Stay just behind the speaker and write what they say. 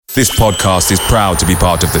This podcast is proud to be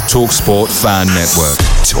part of the TalkSport Fan Network.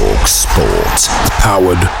 TalkSport.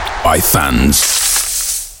 Powered by fans.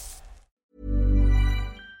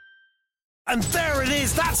 And there it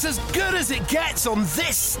is, that's as good as it gets on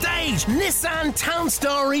this stage. Nissan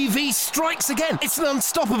Townstar EV strikes again. It's an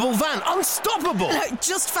unstoppable van, unstoppable.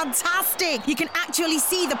 Just fantastic. You can actually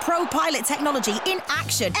see the ProPilot technology in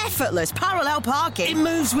action. Effortless parallel parking. It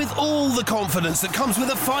moves with all the confidence that comes with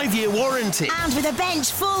a 5-year warranty. And with a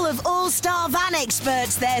bench full of all-star van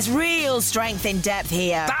experts, there's real strength in depth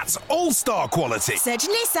here. That's all-star quality. Search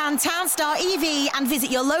Nissan Townstar EV and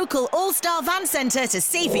visit your local all-star van centre to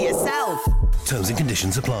see for yourself. Terms and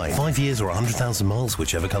conditions apply. 5 years or 100,000 miles,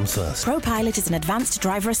 whichever comes first. ProPilot is an advanced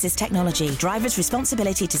driver assist technology. Driver's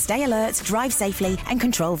responsibility to stay alert, drive safely, and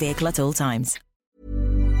control vehicle at all times.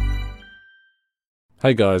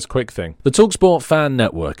 Hey guys, quick thing. The TalkSport Fan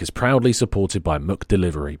Network is proudly supported by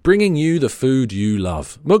McDelivery, bringing you the food you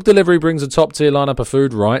love. McDelivery brings a top-tier lineup of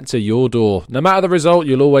food right to your door. No matter the result,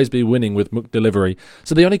 you'll always be winning with McDelivery.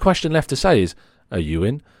 So the only question left to say is, are you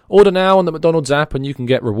in? Order now on the McDonald's app and you can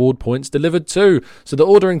get reward points delivered too. So the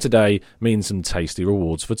ordering today means some tasty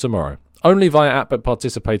rewards for tomorrow. Only via app at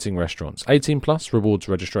participating restaurants. 18 plus, rewards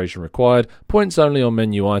registration required. Points only on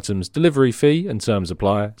menu items. Delivery fee and terms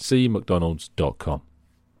apply. See mcdonalds.com.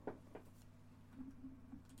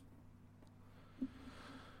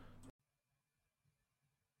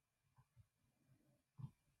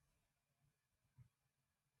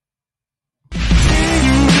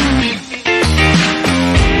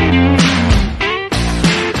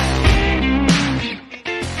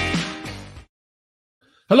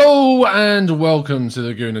 Hello and welcome to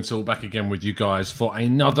the Gooner Talk, back again with you guys for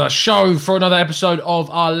another show, for another episode of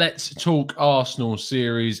our Let's Talk Arsenal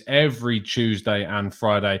series every Tuesday and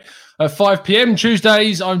Friday at 5 p.m.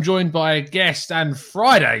 Tuesdays, I'm joined by a guest, and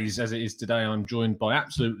Fridays, as it is today, I'm joined by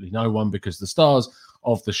absolutely no one because the stars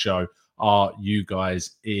of the show are you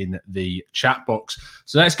guys in the chat box.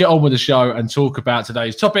 So let's get on with the show and talk about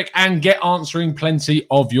today's topic and get answering plenty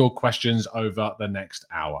of your questions over the next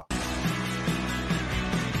hour.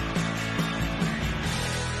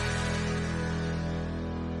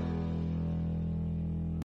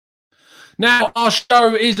 Now, our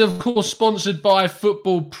show is, of course, sponsored by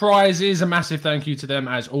Football Prizes. A massive thank you to them,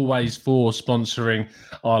 as always, for sponsoring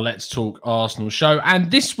our Let's Talk Arsenal show. And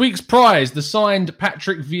this week's prize, the signed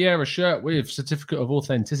Patrick Vieira shirt with Certificate of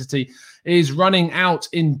Authenticity, is running out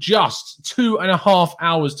in just 2.5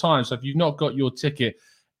 hours' time. So if you've not got your ticket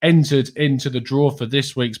entered into the draw for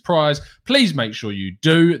this week's prize, please make sure you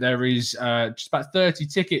do. There is just about 30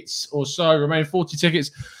 tickets or so, remain 40 tickets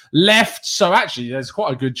left. So actually, there's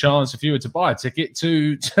quite a good chance if you were to buy a ticket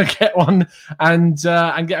to get one and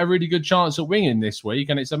get a really good chance at winning this week.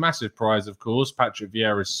 And it's a massive prize, of course. Patrick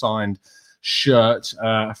Vieira's signed shirt,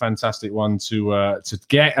 a fantastic one to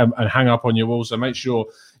get and hang up on your wall. So make sure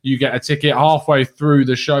you get a ticket. Halfway through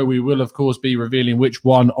the show, we will, of course, be revealing which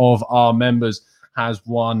one of our members has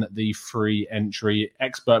won the free entry.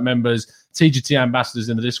 Expert members, TGT ambassadors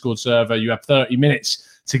in the Discord server, you have 30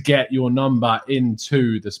 minutes to get your number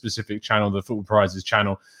into the specific channel, the Football Prizes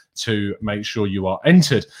channel, to make sure you are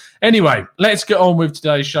entered. Anyway, let's get on with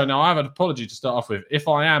today's show. Now, I have an apology to start off with. If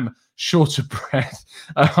I am short of breath,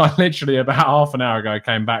 I literally about half an hour ago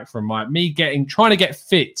came back from trying to get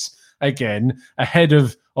fit again ahead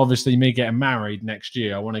of obviously me getting married next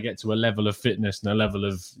year. I want to get to a level of fitness and a level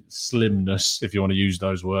of slimness, if you want to use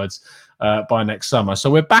those words, by next summer. So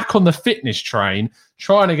we're back on the fitness train,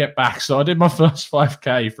 trying to get back. So I did my first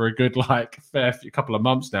 5K for a good couple of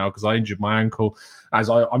months now because I injured my ankle.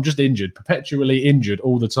 I'm just injured, perpetually injured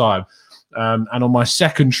all the time. And on my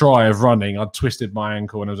second try of running, I twisted my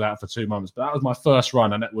ankle and I was out for 2 months. But that was my first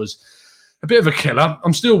run, and it was a bit of a killer.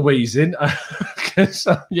 I'm still wheezing.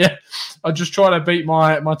 I just try to beat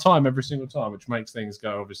my time every single time, which makes things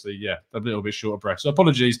go, obviously, a little bit short of breath. So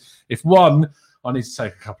apologies if one, I need to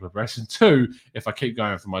take a couple of breaths, and two, if I keep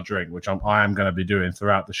going for my drink, which I am going to be doing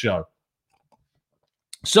throughout the show.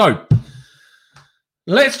 So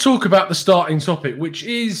let's talk about the starting topic, which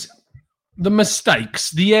is the mistakes,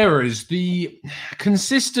 the errors, the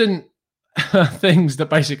consistent things that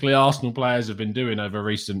basically Arsenal players have been doing over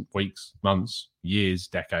recent weeks, months, years,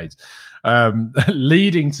 decades,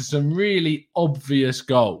 leading to some really obvious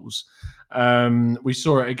goals. We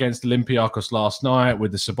saw it against Olympiacos last night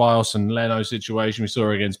with the Ceballos and Leno situation. We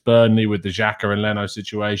saw it against Burnley with the Xhaka and Leno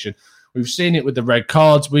situation. We've seen it with the red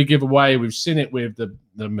cards we give away. We've seen it with the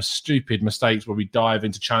stupid mistakes where we dive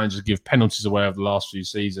into challenges and give penalties away over the last few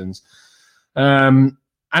seasons.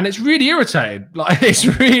 And it's really irritating. It's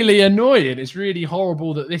really annoying. It's really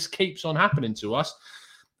horrible that this keeps on happening to us.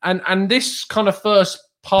 And this kind of first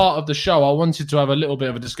part of the show, I wanted to have a little bit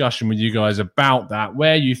of a discussion with you guys about that,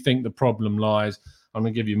 where you think the problem lies. I'm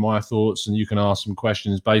going to give you my thoughts, and you can ask some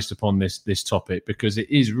questions based upon this topic, because it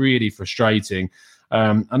is really frustrating.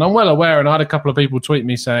 And I'm well aware, and I had a couple of people tweet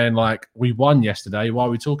me saying, like, we won yesterday, why are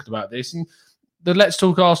we talking about this? And the Let's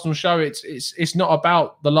Talk Arsenal show, it's not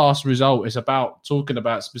about the last result. It's about talking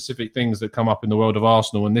about specific things that come up in the world of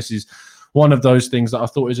Arsenal. And this is one of those things that I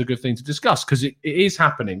thought is a good thing to discuss, because it is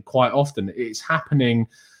happening quite often. It's happening.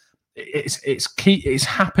 It's key. It's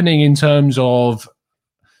happening in terms of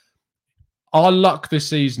our luck this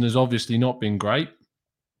season has obviously not been great.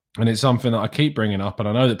 And it's something that I keep bringing up. And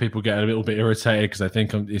I know that people get a little bit irritated because they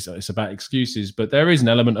think it's about excuses. But there is an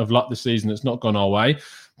element of luck this season that's not gone our way.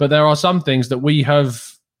 But there are some things that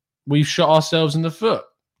we've shot ourselves in the foot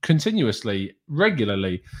continuously,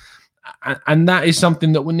 regularly. And that is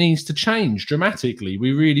something that needs to change dramatically.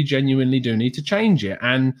 We really genuinely do need to change it.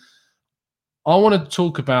 And I want to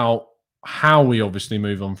talk about how we obviously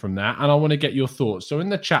move on from that. And I want to get your thoughts. So in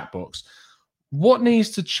the chat box, what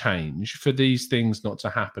needs to change for these things not to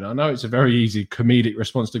happen? I know it's a very easy comedic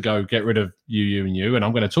response to go, get rid of you, and you. And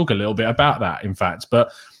I'm going to talk a little bit about that, in fact.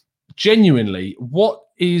 But genuinely, what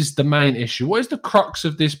is the main issue? What is the crux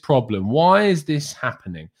of this problem? Why is this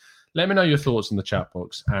happening? Let me know your thoughts in the chat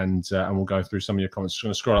box, and we'll go through some of your comments. I'm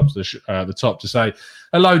going to scroll up to the top to say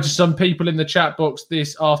hello to some people in the chat box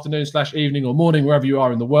this afternoon/evening or morning, wherever you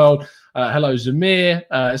are in the world. Hello, Zamir.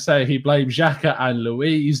 Say he blames Xhaka and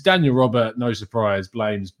Louise. Daniel Robert, no surprise,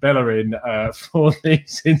 blames Bellerin for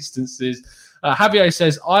these instances. Javier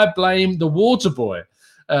says, I blame the water boy.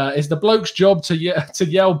 It's the bloke's job to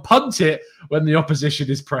yell punt it when the opposition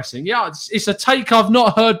is pressing. Yeah, it's a take I've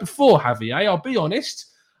not heard before, Javier, I'll be honest.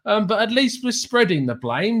 But at least we're spreading the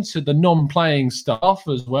blame to the non-playing staff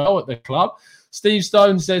as well at the club. Steve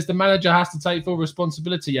Stone says the manager has to take full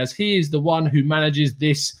responsibility as he is the one who manages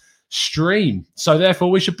this stream. So therefore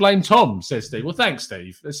we should blame Tom, says Steve. Well, thanks,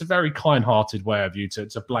 Steve. It's a very kind-hearted way of you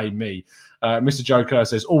to blame me. Mr. Joe Kerr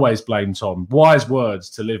says, always blame Tom. Wise words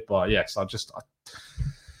to live by. Yes, I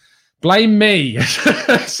blame me.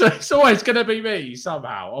 So it's always going to be me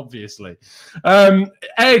somehow, obviously.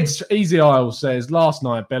 Ed Easy Isle says, last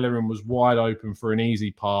night Bellerin was wide open for an easy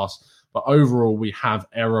pass, but overall we have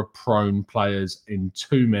error-prone players in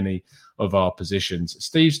too many of our positions.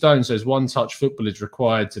 Steve Stone says, one-touch football is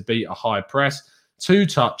required to beat a high press.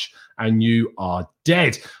 Two-touch and you are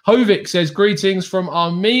dead. Hovik says, greetings from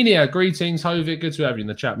Armenia. Greetings, Hovik. Good to have you in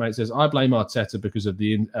the chat, mate. Says, I blame Arteta because of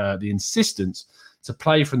the insistence to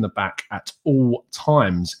play from the back at all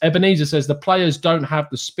times. Ebenezer says the players don't have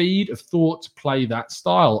the speed of thought to play that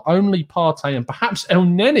style. Only Partey and perhaps El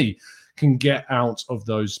Neni can get out of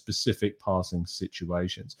those specific passing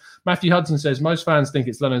situations. Matthew Hudson says most fans think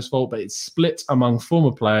it's Lennon's fault, but it's split among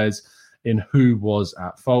former players in who was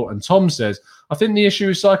at fault. And Tom says, I think the issue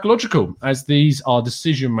is psychological, as these are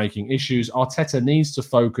decision-making issues. Arteta needs to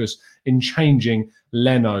focus in changing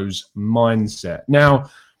Leno's mindset.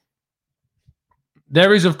 Now,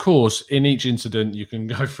 there is, of course, in each incident, you can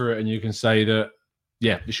go through it and you can say that,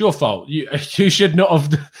 yeah, it's your fault. You should not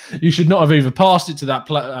have either passed it to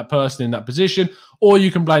that person in that position, or you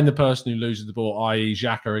can blame the person who loses the ball, i.e.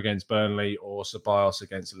 Xhaka against Burnley or Ceballos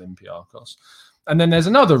against Olympiacos. And then there's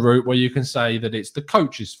another route where you can say that it's the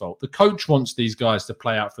coach's fault. The coach wants these guys to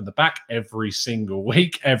play out from the back every single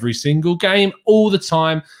week, every single game, all the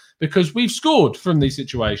time, because we've scored from these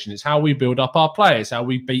situations. It's how we build up our play. It's how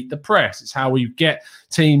we beat the press. It's how we get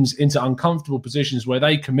teams into uncomfortable positions where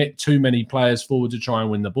they commit too many players forward to try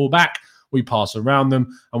and win the ball back. We pass around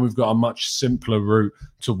them, and we've got a much simpler route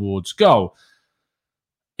towards goal.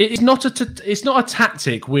 It's not a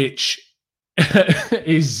tactic which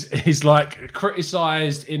is like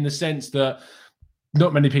criticised in the sense that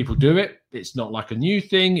not many people do it. It's not like a new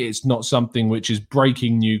thing. It's not something which is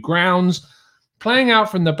breaking new grounds. Playing out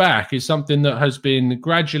from the back is something that has been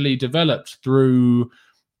gradually developed through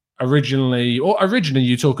originally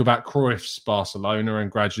you talk about Cruyff's Barcelona,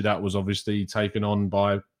 and gradually that was obviously taken on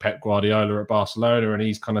by Pep Guardiola at Barcelona, and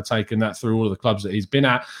he's kind of taken that through all of the clubs that he's been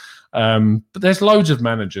at. But there's loads of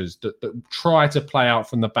managers that try to play out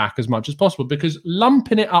from the back as much as possible, because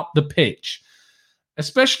lumping it up the pitch,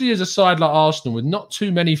 especially as a side like Arsenal with not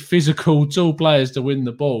too many physical tall players to win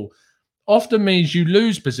the ball, often means you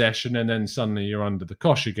lose possession and then suddenly you're under the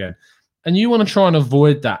cosh again. And you want to try and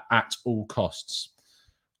avoid that at all costs.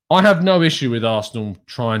 I have no issue with Arsenal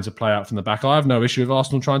trying to play out from the back. I have no issue with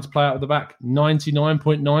Arsenal trying to play out of the back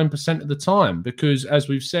 99.9% of the time, because as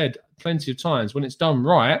we've said plenty of times, when it's done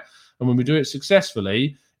right and when we do it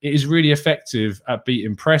successfully, it is really effective at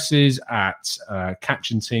beating presses, at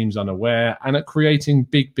catching teams unaware, and at creating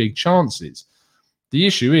big, big chances. The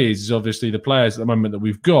issue is obviously the players at the moment that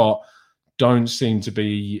we've got don't seem to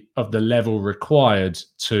be of the level required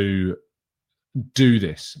to do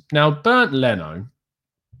this. Now, Bernd Leno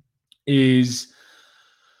is,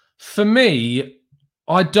 for me,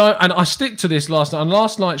 I stick to this last night. On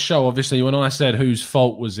last night's show, obviously, when I said whose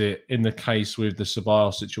fault was it in the case with the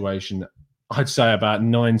Ceballos situation, I'd say about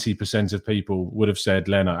 90% of people would have said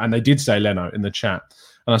Leno. And they did say Leno in the chat.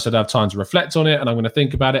 And I said I have time to reflect on it and I'm going to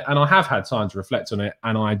think about it. And I have had time to reflect on it.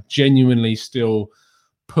 And I genuinely still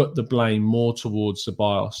put the blame more towards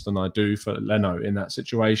Ceballos than I do for Leno in that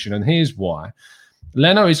situation. And here's why.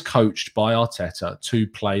 Leno is coached by Arteta to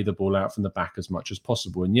play the ball out from the back as much as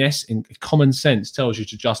possible. And yes, in common sense tells you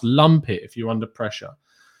to just lump it if you're under pressure.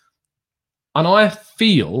 And I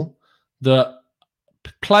feel that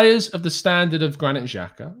players of the standard of Granit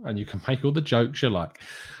Xhaka, and you can make all the jokes you like,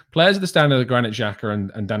 players of the standard of Granit Xhaka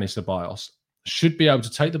and Dani Ceballos should be able to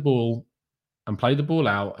take the ball and play the ball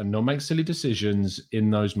out and not make silly decisions in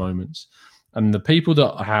those moments. And the people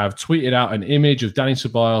that have tweeted out an image of Dani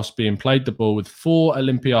Ceballos being played the ball with 4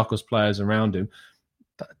 Olympiacos players around him,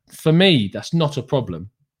 for me, that's not a problem,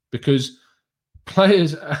 because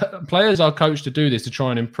players are coached to do this to try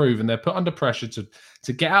and improve, and they're put under pressure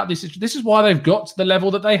to get out this. This is why they've got to the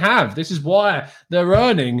level that they have. This is why they're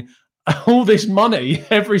earning all this money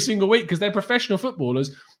every single week, because they're professional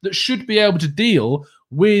footballers that should be able to deal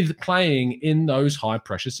with playing in those high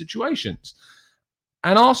pressure situations.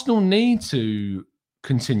 And Arsenal need to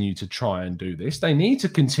continue to try and do this. They need to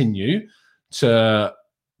continue to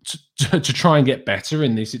try and get better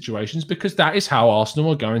in these situations, because that is how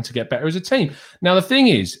Arsenal are going to get better as a team. Now, the thing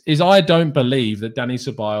is I don't believe that Dani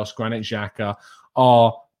Ceballos, Granit Xhaka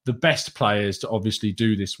are the best players to obviously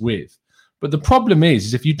do this with. But the problem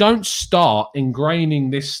is if you don't start ingraining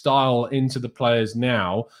this style into the players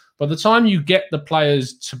now, by the time you get the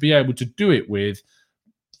players to be able to do it with,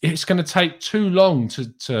 it's going to take too long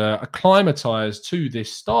to acclimatise to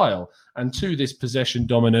this style and to this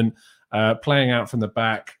possession-dominant, playing out from the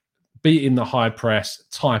back, beating the high press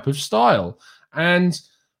type of style. And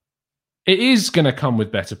it is going to come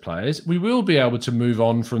with better players. We will be able to move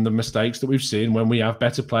on from the mistakes that we've seen when we have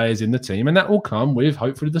better players in the team. And that will come with,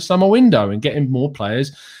 hopefully, the summer window and getting more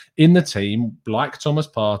players in the team, like Thomas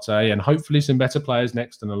Partey, and hopefully some better players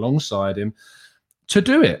next and alongside him to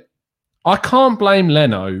do it. I can't blame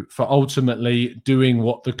Leno for ultimately doing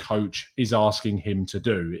what the coach is asking him to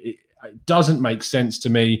do. It doesn't make sense to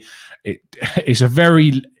me. It's a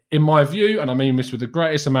very, in my view, and I mean this with the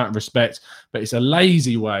greatest amount of respect, but it's a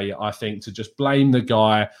lazy way, I think, to just blame the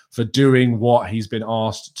guy for doing what he's been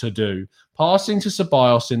asked to do. Passing to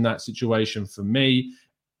Ceballos in that situation, for me,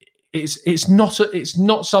 it's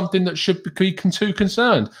not something that should be too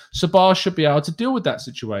concerned. Ceballos should be able to deal with that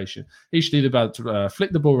situation. He should either be able to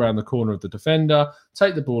flick the ball around the corner of the defender,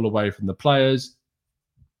 take the ball away from the players.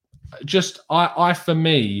 I for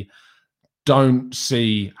me, don't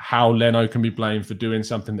see how Leno can be blamed for doing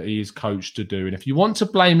something that he is coached to do. And if you want to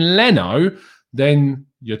blame Leno, then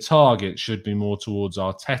your target should be more towards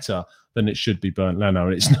Arteta than it should be Bernd Leno.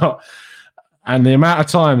 And it's not. And the amount of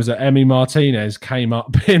times that Emi Martinez came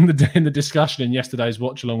up in the discussion in yesterday's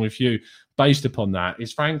Watch Along with You based upon that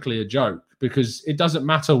is frankly a joke, because it doesn't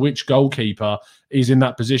matter which goalkeeper is in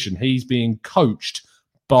that position. He's being coached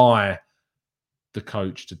by the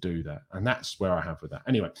coach to do that. And that's where I have with that.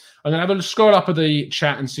 Anyway, I'm going to have a scroll up of the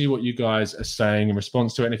chat and see what you guys are saying in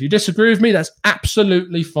response to it. And if you disagree with me, that's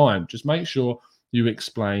absolutely fine. Just make sure you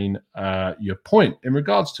explain your point in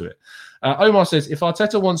regards to it. Omar says, if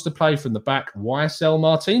Arteta wants to play from the back, why sell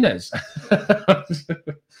Martinez?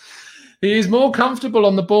 He is more comfortable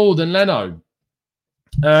on the ball than Leno,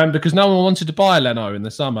 because no one wanted to buy Leno in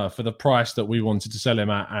the summer for the price that we wanted to sell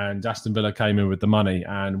him at, and Aston Villa came in with the money,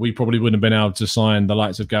 and we probably wouldn't have been able to sign the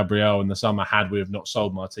likes of Gabriel in the summer had we have not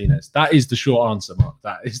sold Martinez. That is the short answer, Mark.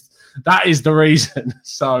 That is the reason.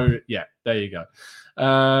 So, yeah, there you go.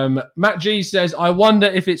 Matt G says, I wonder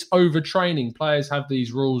if it's overtraining. Players have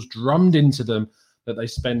these rules drummed into them that they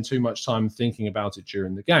spend too much time thinking about it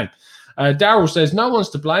during the game. Daryl says, no one's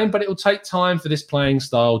to blame, but it will take time for this playing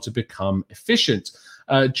style to become efficient.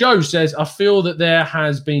 Joe says, I feel that there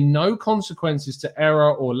has been no consequences to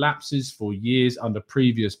error or lapses for years under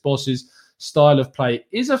previous bosses. Style of play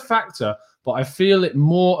is a factor, but I feel it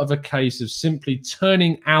more of a case of simply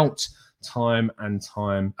tuning out time and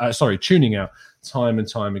time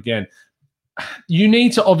again. You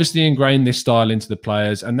need to obviously ingrain this style into the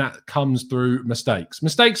players, and that comes through mistakes.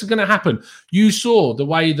 Mistakes are going to happen. You saw the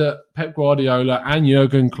way that Pep Guardiola and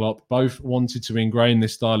Jurgen Klopp both wanted to ingrain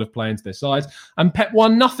this style of play into their sides, and Pep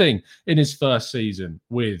won nothing in his first season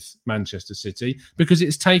with Manchester City because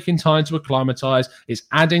it's taking time to acclimatise. It's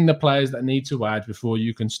adding the players that need to add before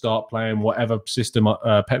you can start playing whatever system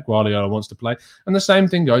Pep Guardiola wants to play. And the same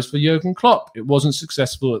thing goes for Jurgen Klopp. It wasn't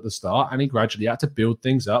successful at the start, and he gradually had to build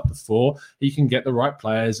things up before he can get the right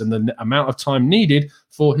players and the amount of time needed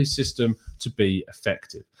for his system to be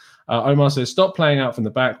effective. Omar says, stop playing out from the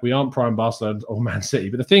back. We aren't prime Barcelona or Man City.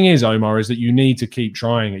 But the thing is, Omar, is that you need to keep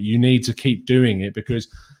trying it. You need to keep doing it, because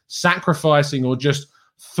sacrificing or just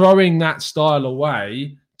throwing that style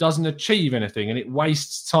away doesn't achieve anything, and it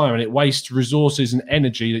wastes time and it wastes resources and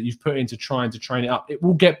energy that you've put into trying to train it up. It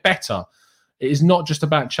will get better. It is not just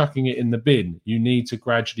about chucking it in the bin. You need to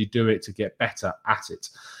gradually do it to get better at it.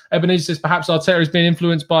 Ebenezer says, perhaps Arteta has been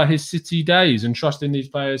influenced by his City days and trusting these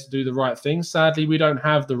players to do the right thing. Sadly, we don't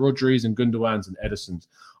have the Rodris and Gundowans and Edersons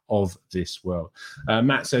of this world.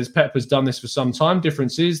 Matt says, Pep has done this for some time.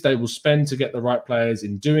 Difference is they will spend to get the right players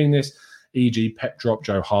in doing this, e.g. Pep dropped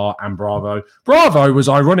Joe Hart and Bravo. Bravo was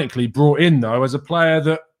ironically brought in, though, as a player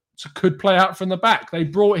that could play out from the back. They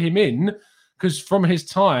brought him in because from his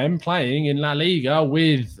time playing in La Liga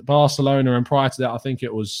with Barcelona, and prior to that, I think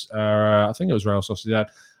it was Real Sociedad,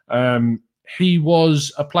 he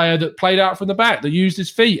was a player that played out from the back, that used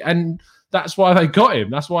his feet, and that's why they got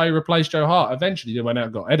him. That's why he replaced Joe Hart. Eventually, they went out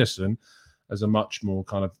and got Ederson as a much more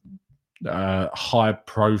kind of high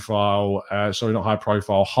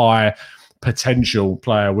potential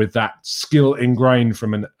player with that skill ingrained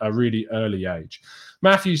from a really early age.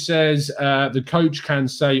 Matthew says, the coach can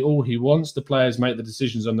say all he wants. The players make the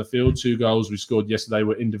decisions on the field. 2 goals we scored yesterday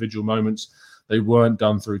were individual moments. They weren't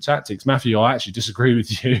done through tactics. Matthew, I actually disagree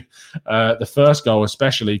with you. The first goal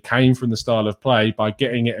especially came from the style of play by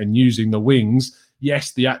getting it and using the wings.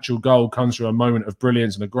 Yes, the actual goal comes from a moment of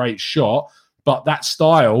brilliance and a great shot, but that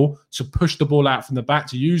style to push the ball out from the back,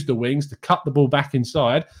 to use the wings, to cut the ball back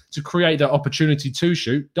inside, to create that opportunity to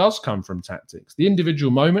shoot does come from tactics. The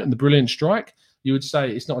individual moment and the brilliant strike, you would say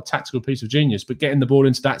it's not a tactical piece of genius, but getting the ball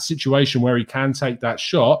into that situation where he can take that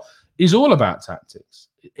shot is all about tactics.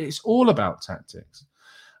 It's all about tactics.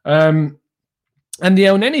 And the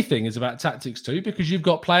El Neni thing is about tactics too, because you've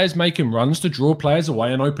got players making runs to draw players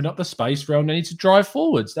away and open up the space for El Neni to drive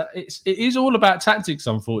forwards. It is all about tactics,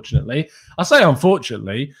 unfortunately. I say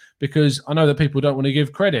unfortunately because I know that people don't want to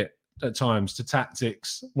give credit at times to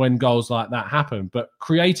tactics when goals like that happen, but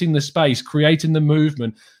creating the space, creating the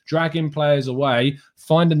movement, dragging players away,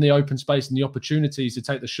 finding the open space and the opportunities to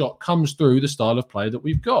take the shot comes through the style of play that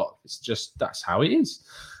we've got. It's just, that's how it is.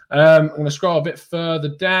 I'm going to scroll a bit further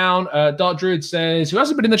down. Dark Druid says, who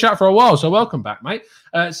hasn't been in the chat for a while, so welcome back, mate.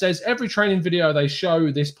 It says, every training video they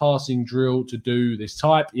show this passing drill to do this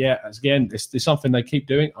type. Yeah, again, this is something they keep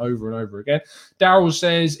doing over and over again. Daryl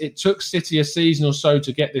says, it took City a season or so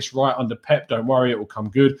to get this right under Pep. Don't worry, it will come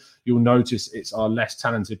good. You'll notice it's our less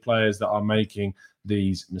talented players that are making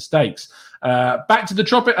these mistakes. Back to the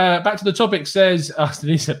topic says,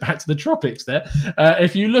 he said back to the tropics there.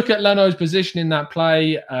 If you look at Leno's position in that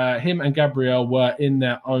play, him and Gabriel were in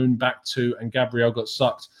their own back two, and Gabriel got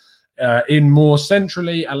sucked in more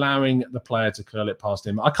centrally, allowing the player to curl it past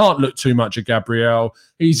him. I can't look too much at Gabriel.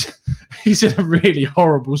 He's in a really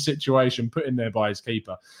horrible situation put in there by his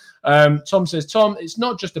keeper. Tom says, Tom, it's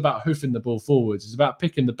not just about hoofing the ball forwards. It's about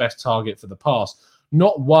picking the best target for the pass,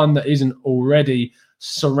 not one that isn't already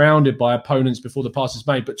surrounded by opponents before the pass is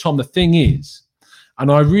made. But Tom, the thing is, and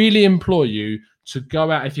I really implore you to go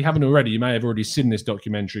out, if you haven't already, you may have already seen this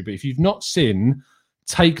documentary, but if you've not seen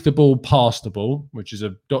Take the Ball Past the Ball, which is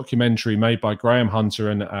a documentary made by Graham Hunter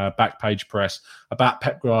and Backpage Press about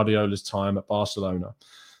Pep Guardiola's time at Barcelona,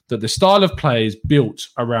 that the style of play is built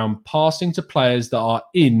around passing to players that are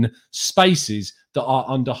in spaces that are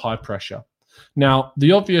under high pressure. Now,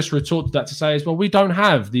 the obvious retort to that to say is, well, we don't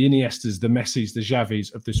have the Iniestas, the Messis, the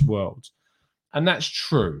Xavis of this world. And that's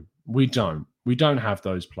true. We don't. We don't have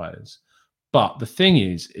those players. But the thing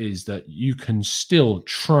is that you can still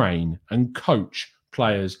train and coach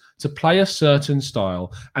players to play a certain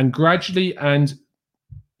style and gradually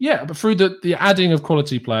but through the adding of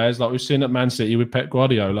quality players like we've seen at Man City with Pep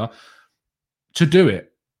Guardiola, to do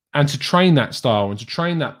it and to train that style and to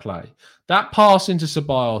train that play. That pass into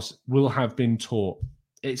Ceballos will have been taught.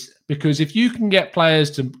 It's because if you can get players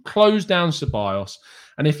to close down Ceballos,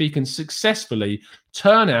 and if he can successfully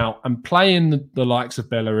turn out and play in the likes of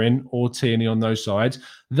Bellerin or Tierney on those sides,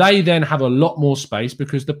 they then have a lot more space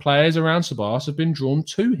because the players around Ceballos have been drawn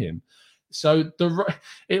to him. So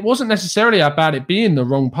it wasn't necessarily about it being the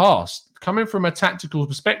wrong pass. Coming from a tactical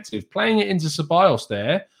perspective, playing it into Ceballos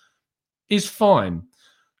there is fine.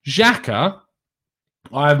 Xhaka,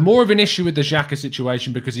 I have more of an issue with the Xhaka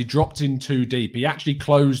situation because he dropped in too deep. He actually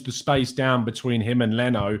closed the space down between him and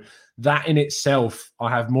Leno. That in itself, I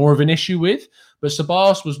have more of an issue with. But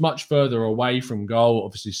Sabas was much further away from goal.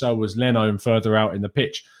 Obviously, so was Leno and further out in the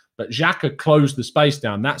pitch. But Xhaka closed the space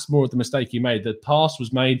down. That's more of the mistake he made. The pass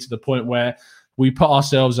was made to the point where we put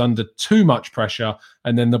ourselves under too much pressure,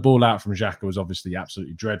 and then the ball out from Xhaka was obviously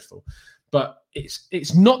absolutely dreadful. But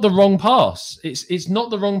it's not the wrong pass. It's not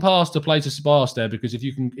the wrong pass to play to Sabas there, because if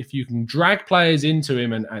you can drag players into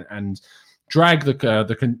him and drag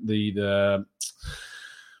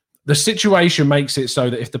the situation makes it so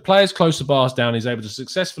that if the players close Sabas down, he's able to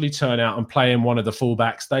successfully turn out and play in one of the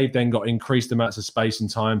fullbacks. They've then got increased amounts of space and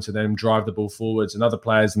time to then drive the ball forwards, and other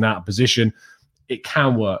players in that position. It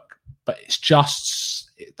can work, but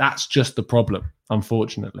that's just the problem.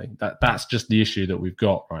 Unfortunately, that's just the issue that we've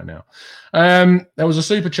got right now. There was a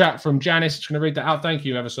super chat from Janice. I'm going to read that out. Thank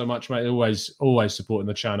you ever so much, mate. Always supporting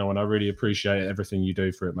the channel, and I really appreciate everything you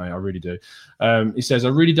do for it, mate. I really do. He says, I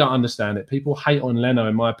really don't understand it. People hate on Leno,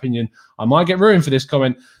 in my opinion. I might get ruined for this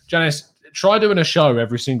comment. Janice, try doing a show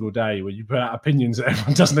every single day where you put out opinions that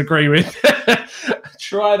everyone doesn't agree with.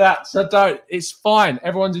 Try that. So don't. It's fine.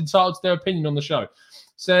 Everyone's entitled to their opinion on the show.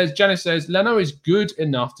 Janice says, Leno is good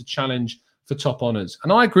enough to challenge for top honours.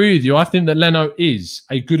 And I agree with you. I think that Leno is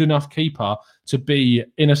a good enough keeper to be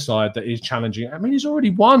in a side that is challenging. I mean, he's already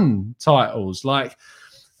won titles. Like,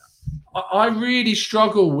 I really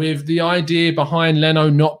struggle with the idea behind Leno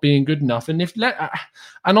not being good enough. And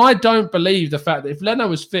I don't believe the fact that if Leno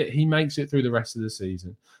was fit, he makes it through the rest of the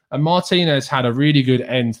season. And Martinez had a really good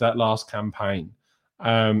end to that last campaign,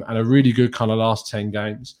 and a really good kind of last 10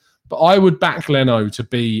 games. But I would back Leno to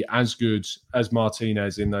be as good as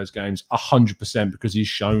Martinez in those games 100%, because he's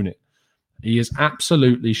shown it. He has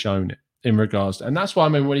absolutely shown it in regards to, and that's why I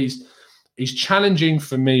mean, when he's challenging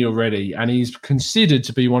for me already, and he's considered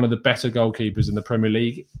to be one of the better goalkeepers in the Premier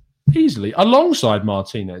League easily, alongside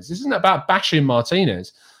Martinez. This isn't about bashing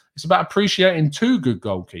Martinez. It's about appreciating two good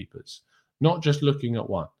goalkeepers, not just looking at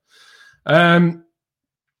one.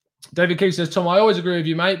 David Keith says, Tom, I always agree with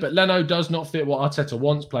you, mate, but Leno does not fit what Arteta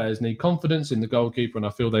wants. Players need confidence in the goalkeeper, and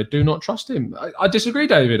I feel they do not trust him. I disagree,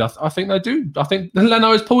 David. I think they do. I think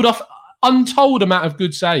Leno has pulled off untold amount of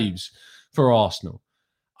good saves for Arsenal.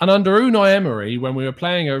 And under Unai Emery, when we were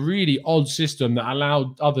playing a really odd system that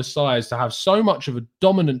allowed other sides to have so much of a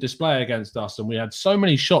dominant display against us, and we had so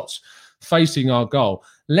many shots facing our goal,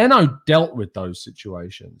 Leno dealt with those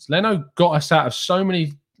situations. Leno got us out of so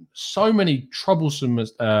many troublesome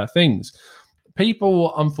things.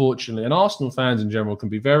 People, unfortunately, and Arsenal fans in general, can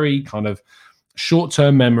be very kind of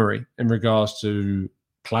short-term memory in regards to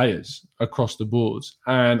players across the board.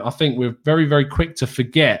 And I think we're very, very quick to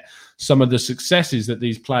forget some of the successes that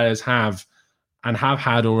these players have and have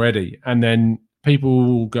had already. And then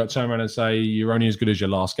people will turn around and say, you're only as good as your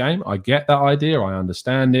last game. I get that idea. I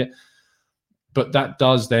understand it. But that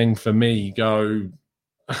does then, for me, go...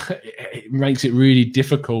 it makes it really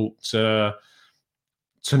difficult to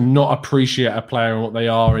not appreciate a player and what they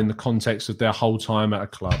are in the context of their whole time at a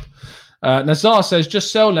club. Nazar says,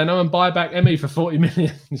 just sell Leno and buy back Emmy for 40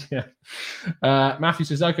 million. Yeah. Matthew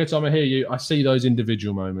says, okay, Tom, I hear you. I see those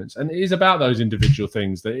individual moments. And it is about those individual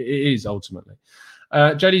things that it is ultimately.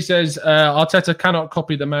 JD says, Arteta cannot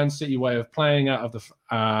copy the Man City way of playing out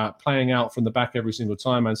from the back every single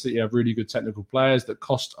time. Man City have really good technical players that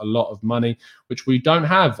cost a lot of money, which we don't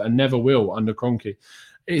have and never will under Kroenke.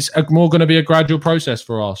 It's more going to be a gradual process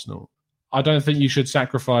for Arsenal. I don't think you should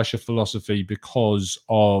sacrifice your philosophy because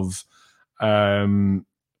of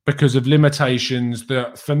limitations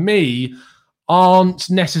that, for me, aren't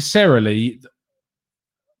necessarily,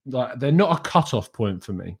 like, they're not a cut-off point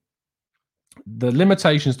for me. The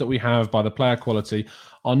limitations that we have by the player quality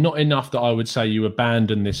are not enough that I would say you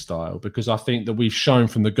abandon this style, because I think that we've shown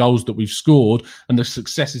from the goals that we've scored and the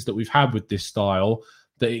successes that we've had with this style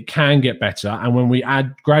that it can get better. And when we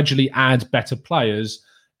gradually add better players,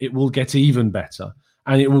 it will get even better.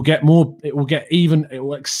 And it will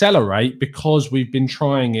accelerate, because we've been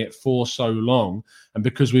trying it for so long, and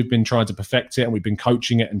because we've been trying to perfect it and we've been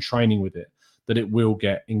coaching it and training with it, that it will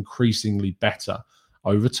get increasingly better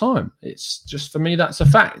over time. It's just, for me, that's a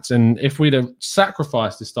fact. And if we'd have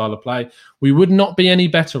sacrificed this style of play, we would not be any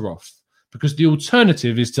better off, because the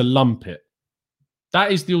alternative is to lump it.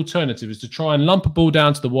 That is the alternative, is to try and lump a ball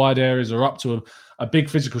down to the wide areas or up to a big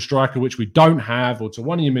physical striker, which we don't have, or to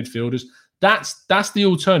one of your midfielders. That's the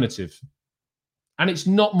alternative. And it's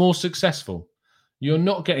not more successful. You're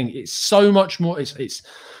not getting, it's so much more, it's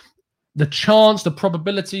the chance, the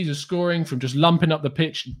probabilities of scoring from just lumping up the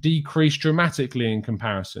pitch decrease dramatically in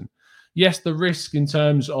comparison. yes, the risk in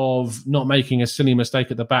terms of not making a silly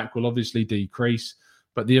mistake at the back will obviously decrease,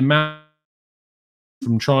 but the amount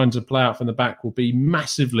from trying to play out from the back will be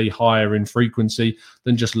massively higher in frequency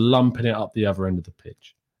than just lumping it up the other end of the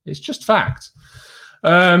pitch. It's just fact.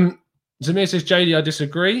 Zamir says, JD, I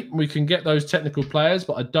disagree. We can get those technical players,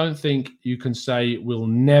 but I don't think you can say we'll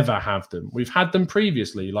never have them. We've had them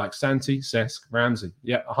previously, like Santi, Cesc, Ramsey.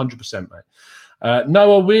 Yeah, 100%, mate.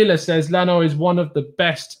 Noah Wheeler says, Leno is one of the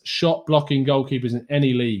best shot-blocking goalkeepers in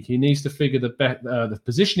any league. He needs to figure the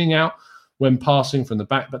positioning out when passing from the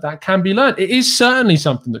back, but that can be learned. It is certainly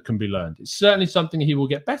something that can be learned. It's certainly something he will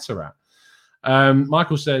get better at.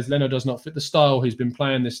 Michael says, Leno does not fit the style. He's been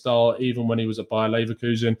playing this style even when he was at Bayer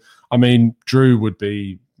Leverkusen. I mean, Drew would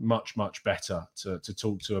be much, much better to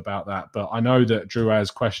talk to about that. But I know that Drew has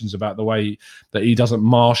questions about the way that he doesn't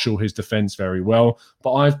marshal his defence very well.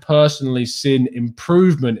 But I've personally seen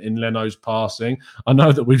improvement in Leno's passing. I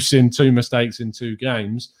know that we've seen 2 mistakes in 2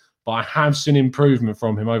 games, but I have seen improvement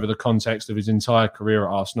from him over the context of his entire career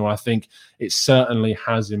at Arsenal. I think it certainly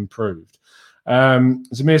has improved.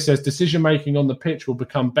 Zamir says, decision-making on the pitch will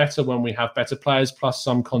become better when we have better players, plus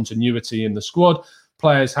some continuity in the squad.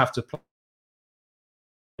 Players have to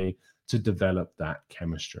play to develop that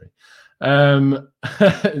chemistry.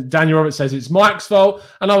 Daniel Roberts says it's Mike's fault,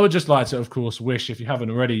 and I would just like to, of course, wish, if you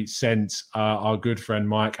haven't already, sent our good friend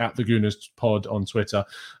Mike at the Gooners Pod on Twitter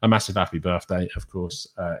a massive happy birthday. Of course,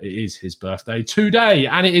 it is his birthday today,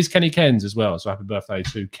 and it is Kenny Ken's as well. So happy birthday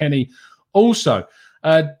to Kenny. Also,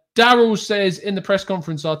 Daryl says in the press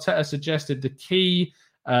conference, Arteta suggested the key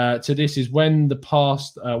to this is when they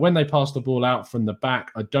pass the ball out from the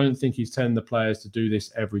back. I don't think he's telling the players to do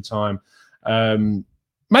this every time.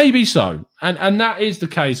 Maybe so. And that is the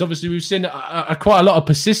case. Obviously, we've seen quite a lot of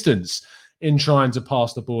persistence in trying to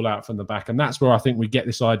pass the ball out from the back. And that's where I think we get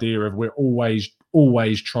this idea of we're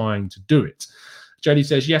always trying to do it. JD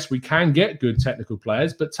says, yes, we can get good technical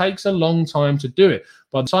players, but takes a long time to do it.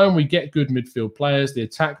 By the time we get good midfield players, the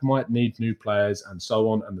attack might need new players and so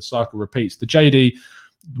on, and the cycle repeats. The JD,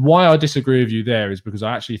 why I disagree with you there is because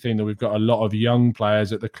I actually think that we've got a lot of young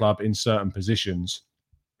players at the club in certain positions.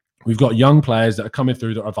 We've got young players that are coming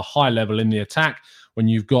through that are of a high level in the attack. When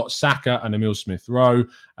you've got Saka and Emile Smith-Rowe,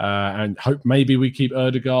 and hope maybe we keep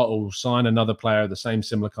Ødegaard or sign another player of the same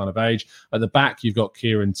similar kind of age. At the back, you've got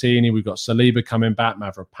Kieran Tierney, we've got Saliba coming back,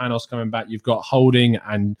 Mavropanos coming back. You've got Holding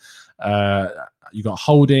and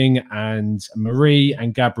Marie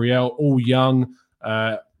and Gabriel, all young.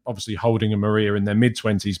 Obviously, Holding and Maria in their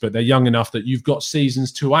mid-20s, but they're young enough that you've got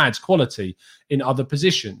seasons to add quality in other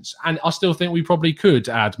positions. And I still think we probably could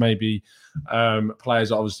add maybe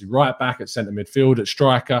players, obviously, right back, at centre midfield, at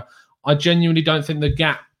striker. I genuinely don't think the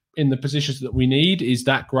gap in the positions that we need is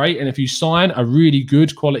that great. And if you sign a really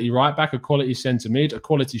good quality right back, a quality centre mid, a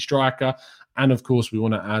quality striker, and of course, we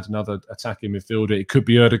want to add another attacking midfielder. It could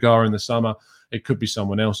be Ødegaard in the summer. It could be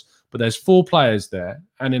someone else. But there's 4 players there.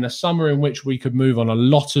 And in a summer in which we could move on a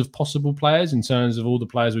lot of possible players in terms of all the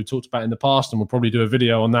players we've talked about in the past, and we'll probably do a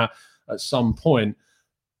video on that at some point,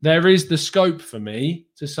 there is the scope for me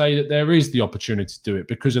to say that there is the opportunity to do it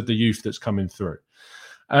because of the youth that's coming through.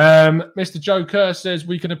 Mr. Joe Kerr says,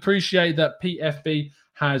 we can appreciate that PFB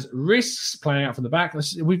has risks playing out from the back.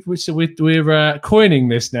 We're coining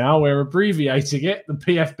this now. We're abbreviating it, the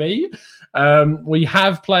PFB. We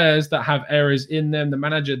have players that have errors in them. The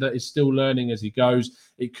manager that is still learning as he goes.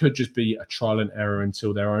 It could just be a trial and error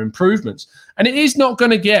until there are improvements. And it is not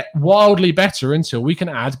going to get wildly better until we can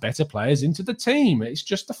add better players into the team. It's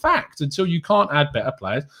just a fact. Until you can't add better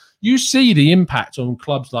players, you see the impact on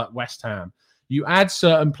clubs like West Ham. You add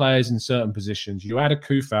certain players in certain positions. You add a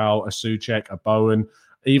Kufal, a Souček, a Bowen,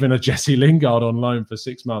 even a Jesse Lingard on loan for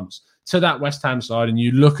 6 months to that West Ham side, and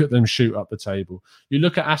you look at them shoot up the table. You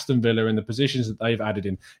look at Aston Villa and the positions that they've added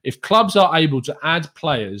in. If clubs are able to add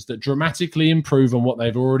players that dramatically improve on what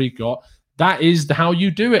they've already got, that is how you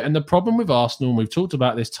do it. And the problem with Arsenal, and we've talked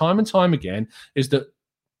about this time and time again, is that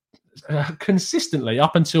consistently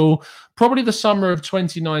up until probably the summer of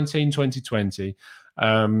 2019, 2020,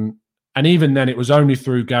 and even then, it was only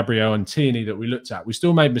through Gabriel and Tierney that we looked at. We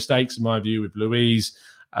still made mistakes, in my view, with Luiz,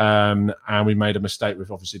 and we made a mistake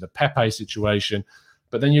with, obviously, the Pepe situation.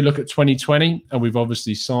 But then you look at 2020, and we've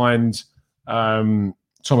obviously signed Thomas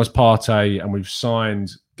Partey, and we've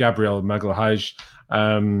signed Gabriel Magalhaes.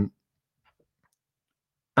 And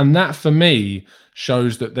that, for me,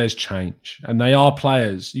 shows that there's change. And they are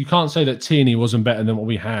players. You can't say that Tierney wasn't better than what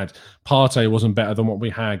we had. Partey wasn't better than what we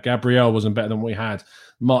had. Gabriel wasn't better than what we had.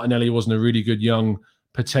 Martinelli wasn't a really good young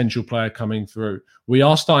potential player coming through. We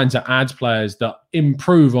are starting to add players that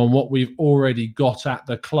improve on what we've already got at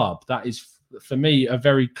the club. That is for me, a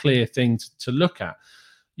very clear thing to look at.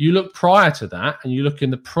 You look prior to that, and you look in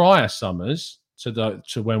the prior summers to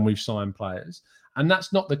when we've signed players, and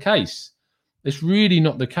that's not the case. It's really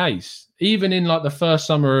not the case. Even in like the first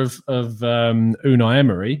summer of Unai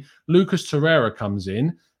Emery, Lucas Torreira comes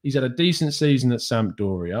in. He's had a decent season at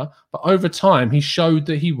Sampdoria, but over time he showed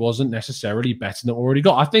that he wasn't necessarily better than already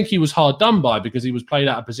got. I think he was hard done by because he was played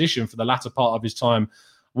out of position for the latter part of his time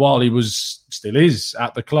while he still is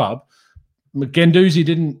at the club. Guendouzi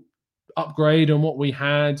didn't upgrade on what we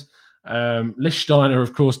had. Lichtsteiner,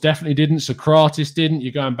 of course, definitely didn't. Socrates didn't.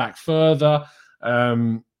 You're going back further.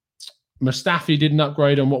 Mustafi didn't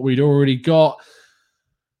upgrade on what we'd already got.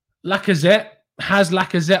 Has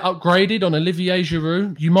Lacazette upgraded on Olivier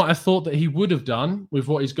Giroud? You might have thought that he would have done with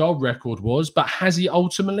what his goal record was, but has he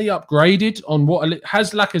ultimately upgraded on what?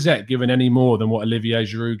 Has Lacazette given any more than what Olivier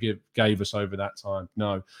Giroud gave us over that time?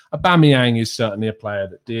 No. Aubameyang is certainly a player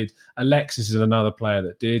that did. Alexis is another player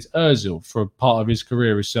that did. Ozil, for part of his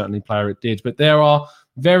career, is certainly a player that did. But there are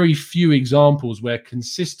very few examples where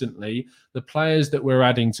consistently the players that we're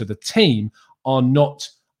adding to the team are not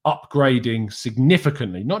upgrading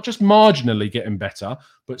significantly, not just marginally getting better,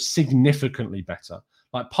 but significantly better.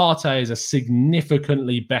 Like Partey is a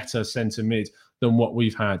significantly better centre mid than what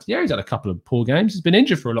we've had. Yeah, he's had a couple of poor games. He's been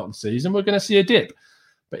injured for a lot of the season. We're going to see a dip.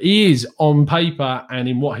 But he is, on paper and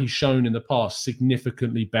in what he's shown in the past,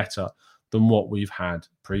 significantly better than what we've had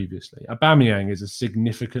previously. Aubameyang is a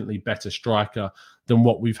significantly better striker than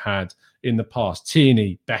what we've had in the past.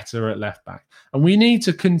 Tierney, better at left back. And we need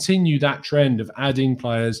to continue that trend of adding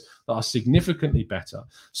players that are significantly better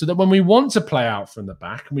so that when we want to play out from the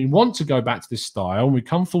back and we want to go back to this style and we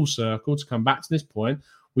come full circle to come back to this point,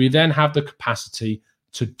 we then have the capacity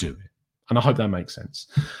to do it. And I hope that makes sense.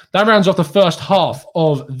 That rounds off the first half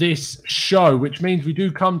of this show, which means we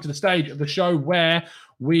do come to the stage of the show where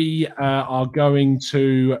we are going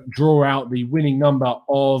to draw out the winning number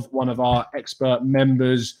of one of our expert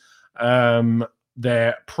members,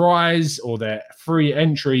 their prize or their free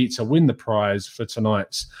entry to win the prize for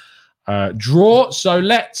tonight's draw. So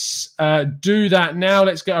let's do that now.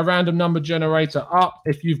 Let's get a random number generator up.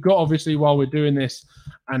 If you've got, obviously, while we're doing this,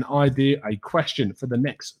 an idea, a question for the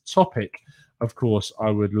next topic, of course,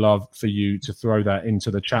 I would love for you to throw that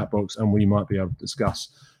into the chat box and we might be able to discuss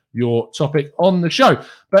your topic on the show.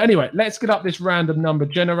 But anyway, let's get up this random number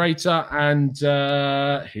generator and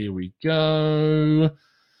here we go.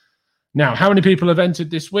 Now, how many people have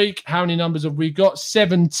entered this week? How many numbers have we got?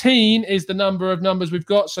 17 is the number of numbers we've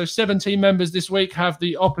got. So 17 members this week have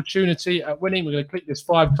the opportunity at winning. We're going to click this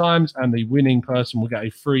 5 times and the winning person will get a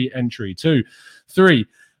free entry. 2, 3,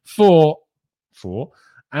 4,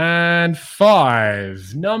 and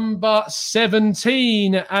 5. Number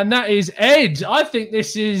 17, and that is Ed. I think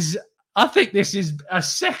this is a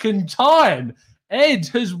second time Ed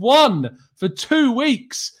has won for 2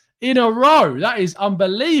 weeks in a row. That is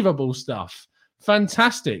unbelievable stuff.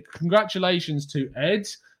 Fantastic. Congratulations to Ed,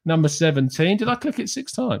 number 17. Did I click it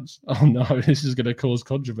 6 times? Oh no, this is going to cause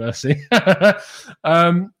controversy.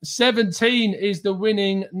 17 is the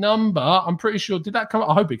winning number. I'm pretty sure. Did that come up?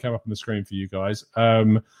 I hope it came up on the screen for you guys.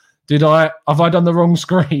 Have I done the wrong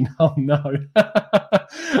screen? Oh no.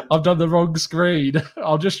 I've done the wrong screen.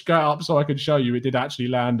 I'll just go up so I can show you it did actually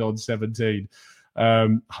land on 17.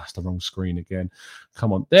 That's the wrong screen again.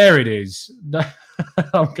 Come on, there it is.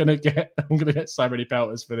 I'm gonna get so many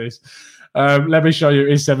pelters for this. Let me show you.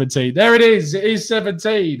 It is 17. There it is. It is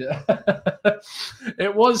 17.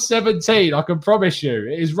 It was 17. I can promise you.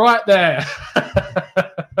 It is right there.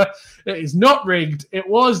 It is not rigged. It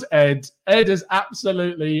was Ed. Ed has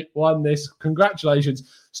absolutely won this. Congratulations.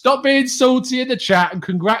 Stop being salty in the chat and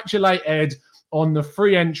congratulate Ed on the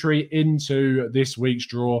free entry into this week's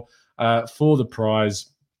draw for the prize.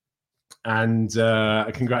 And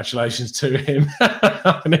congratulations to him.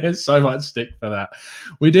 And there's so much stick for that.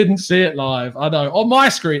 We didn't see it live. I know. On my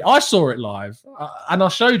screen, I saw it live. And I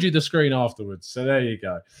showed you the screen afterwards. So there you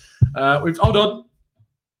go. Hold on.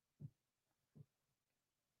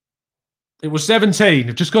 It was 17.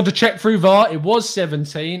 I've just gone to check through VAR. It was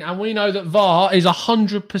 17. And we know that VAR is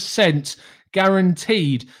 100%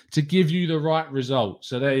 guaranteed to give you the right result.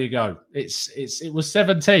 So there you go. It was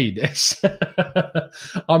 17.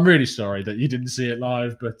 I'm really sorry that you didn't see it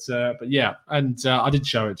live, but yeah, and I did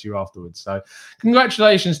show it to you afterwards. So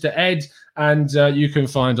congratulations to Ed, and you can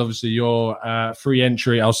find obviously your free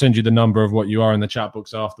entry. I'll send you the number of what you are in the chat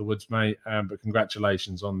box afterwards, mate. But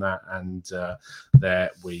congratulations on that, and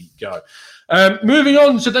there we go. Moving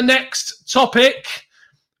on to the next topic.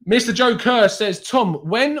 Mr. Joe Kerr says, Tom,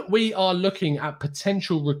 when we are looking at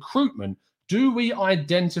potential recruitment, do we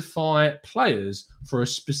identify players for a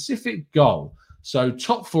specific goal? So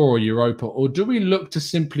top 4 or Europa, or do we look to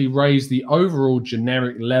simply raise the overall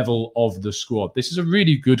generic level of the squad? This is a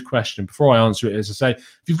really good question. Before I answer it, as I say,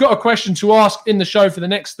 if you've got a question to ask in the show for the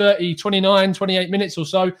next 30, 29, 28 minutes or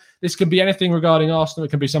so, this can be anything regarding Arsenal. It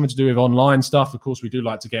can be something to do with online stuff. Of course, we do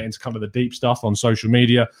like to get into kind of the deep stuff on social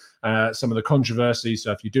media, some of the controversy.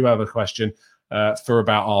 So if you do have a question for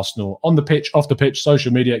about Arsenal on the pitch, off the pitch,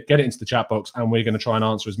 social media, get it into the chat box, and we're going to try and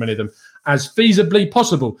answer as many of them as feasibly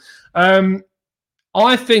possible.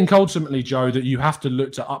 I think ultimately, Joe, that you have to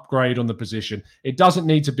look to upgrade on the position. It doesn't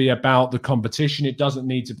need to be about the competition. It doesn't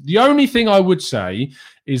need to. The only thing I would say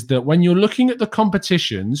is that when you're looking at the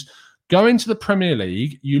competitions, go into the Premier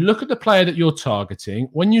League, you look at the player that you're targeting.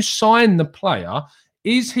 When you sign the player,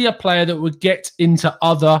 is he a player that would get into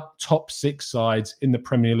other top 6 sides in the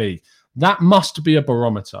Premier League? That must be a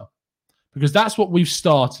barometer, because that's what we've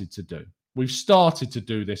started to do. We've started to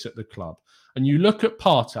do this at the club. And you look at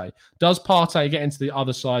Partey. Does Partey get into the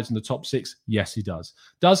other sides in the top 6? Yes, he does.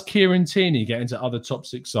 Does Kieran Tierney get into other top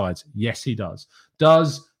 6 sides? Yes, he does.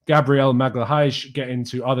 Does Gabriel Magalhaes get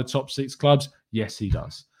into other top 6 clubs? Yes, he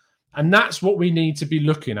does. And that's what we need to be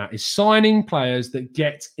looking at, is signing players that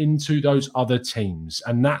get into those other teams.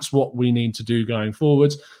 And that's what we need to do going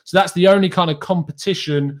forwards. So that's the only kind of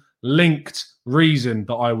competition-linked reason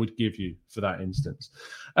that I would give you for that instance.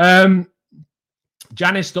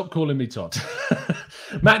 Janice, stop calling me Todd.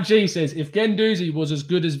 Matt G says, if Guendouzi was as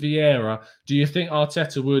good as Vieira, do you think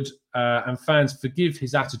Arteta would and fans forgive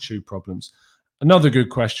his attitude problems? Another good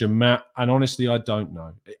question, Matt. And honestly, I don't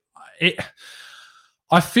know.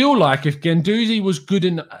 I feel like if Guendouzi was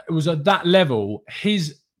good was at that level,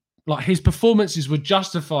 his performances would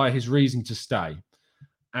justify his reason to stay,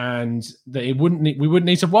 and that we wouldn't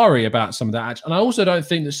need to worry about some of that. And I also don't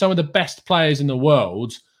think that some of the best players in the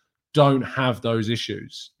world don't have those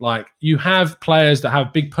issues. Like, you have players that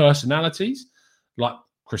have big personalities, like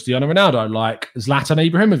Cristiano Ronaldo, like Zlatan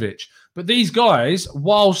Ibrahimovic. But these guys,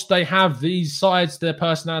 whilst they have these sides to their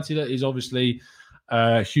personality that is obviously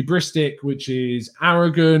hubristic, which is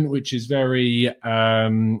arrogant, which is very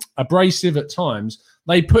abrasive at times,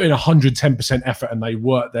 they put in 110% effort and they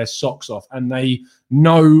work their socks off, and they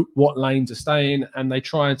know what lane to stay in, and they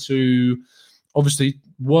try to obviously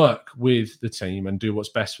work with the team and do what's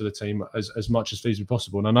best for the team as much as feasibly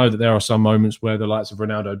possible. And I know that there are some moments where the likes of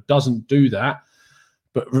Ronaldo doesn't do that,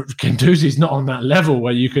 but Guendouzi is not on that level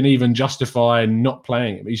where you can even justify not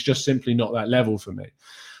playing him. He's just simply not that level for me.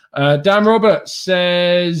 Dan Roberts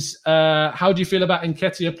says, how do you feel about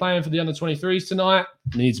Nketiah playing for the under-23s tonight?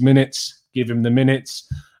 Needs minutes. Give him the minutes.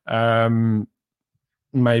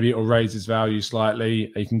 Maybe it'll raise his value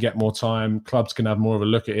slightly. He can get more time. Clubs can have more of a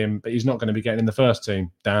look at him, but he's not going to be getting in the first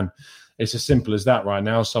team, Dan. It's as simple as that right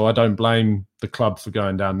now. So I don't blame the club for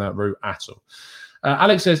going down that route at all.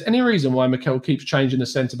 Alex says, any reason why Mikel keeps changing the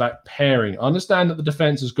centre-back pairing? I understand that the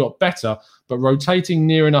defence has got better, but rotating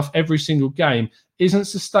near enough every single game isn't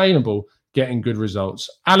sustainable getting good results.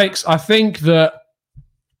 Alex, I think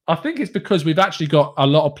it's because we've actually got a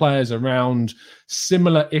lot of players around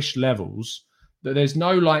similar-ish levels, that there's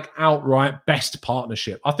no outright best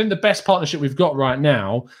partnership. I think the best partnership we've got right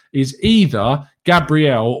now is either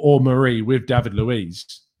Gabriel or Marie with David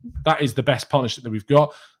Luiz. That is the best partnership that we've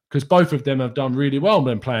got, because both of them have done really well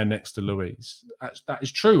when playing next to Luiz. That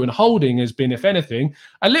is true. And Holding has been, if anything,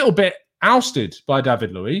 a little bit ousted by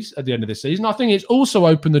David Luiz at the end of the season. I think it's also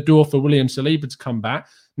opened the door for William Saliba to come back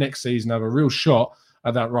next season, have a real shot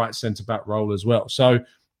at that right centre-back role as well. So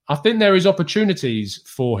I think there is opportunities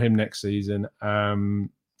for him next season.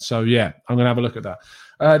 So, yeah, I'm going to have a look at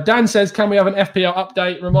that. Dan says, can we have an FPL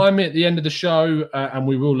update? Remind me at the end of the show, and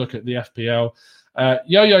we will look at the FPL.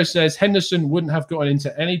 Yo-Yo says, Henderson wouldn't have gotten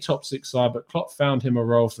into any top 6 side, but Klopp found him a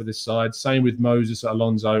role for this side. Same with Moses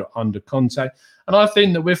Alonso under Conte. And I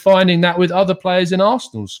think that we're finding that with other players in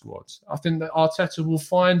Arsenal's squads. I think that Arteta will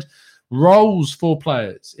find roles for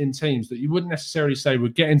players in teams that you wouldn't necessarily say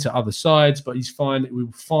would get into other sides, but we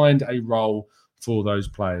will find a role for those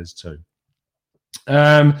players too.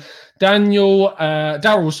 Daryl,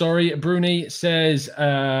 Bruni says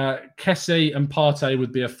Kessie and Partey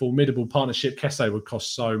would be a formidable partnership. Kessie would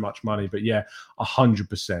cost so much money, but yeah,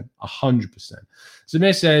 100%.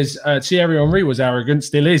 Zamir says Thierry Henry was arrogant,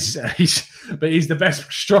 still is, but he's the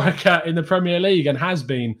best striker in the Premier League and has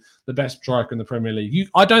been the best striker in the Premier League.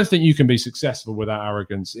 I don't think you can be successful without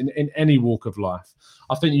arrogance in any walk of life.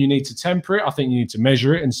 I think you need to temper it. I think you need to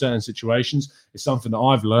measure it in certain situations. It's something that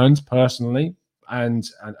I've learned personally. And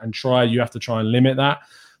you have to try and limit that.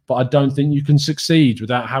 but I don't think you can succeed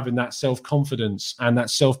without having that self-confidence and that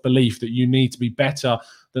self-belief that you need to be better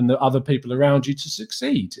than the other people around you to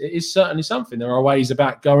succeed. It is certainly something. There are ways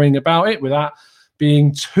about going about it without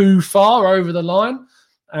being too far over the line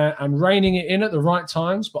and reining it in at the right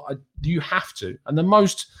times, but you have to. And the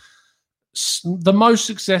most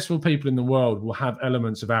successful people in the world will have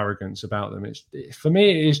elements of arrogance about them. For me,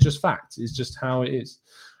 it is just fact. It's just how it is.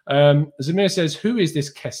 Zamir says, who is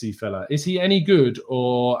this Kessie fella? Is he any good,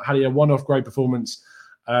 or had he a one-off great performance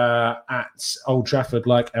at Old Trafford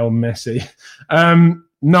like El Messi?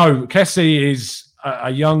 No, Kessie is a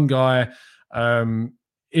young guy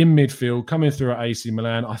in midfield coming through at AC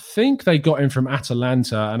Milan. I think they got him from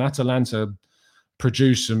Atalanta, and Atalanta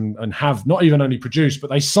produce and have not even only produced, but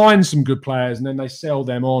they sign some good players and then they sell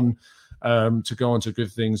them on to go on to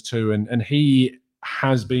good things too. And he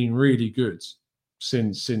has been really good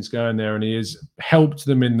since going there, and he has helped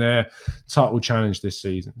them in their title challenge this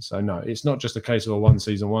season. So no, it's not just a case of a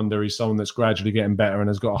one-season wonder. He's someone that's gradually getting better and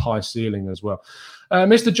has got a high ceiling as well.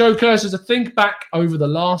 Mr. Joe Kerr says, to think back over the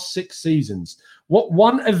last 6 seasons, what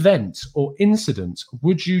one event or incident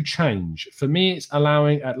would you change? For me, it's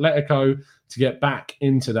allowing Atletico to get back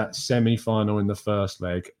into that semi-final in the first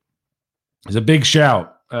leg. It's a big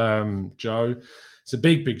shout, Joe. It's a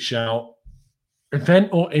big shout. Event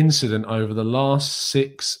or incident over the last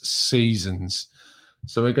 6 seasons.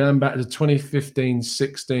 So we're going back to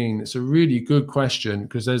 2015-16. It's a really good question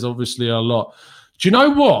because there's obviously a lot. Do you know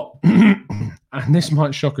what? And this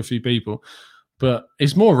might shock a few people, but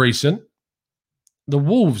it's more recent. The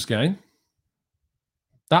Wolves game,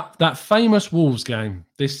 that famous Wolves game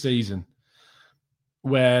this season,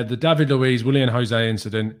 where the David Luiz, Willian Jose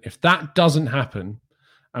incident, if that doesn't happen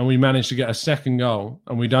and we manage to get a second goal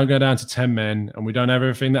and we don't go down to 10 men and we don't have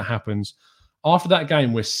everything that happens, after that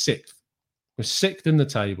game, we're 6th. We're 6th in the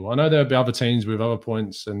table. I know there'll be other teams with other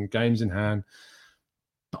points and games in hand,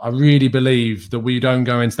 but I really believe that we don't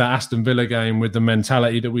go into that Aston Villa game with the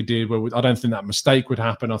mentality that we did. Where I don't think that mistake would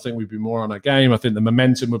happen. I think we'd be more on our game. I think the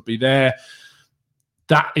momentum would be there.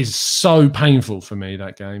 That is so painful for me,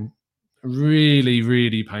 that game. Really,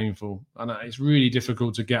 really painful. And it's really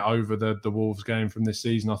difficult to get over the Wolves game from this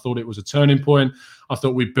season. I thought it was a turning point. I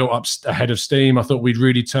thought we'd built up a head of steam. I thought we'd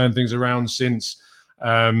really turned things around since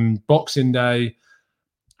Boxing Day.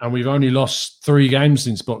 And we've only lost 3 games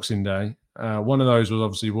since Boxing Day. One of those was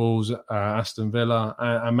obviously Wolves, Aston Villa,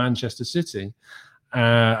 and Manchester City.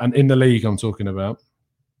 And in the league I'm talking about.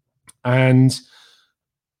 And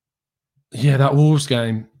yeah, that Wolves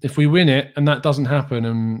game, if we win it and that doesn't happen,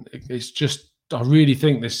 and it's just, I really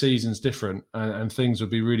think this season's different and things would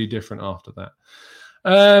be really different after that.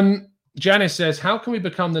 Janice says, how can we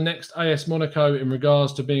become the next AS Monaco in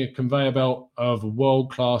regards to being a conveyor belt of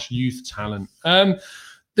world-class youth talent?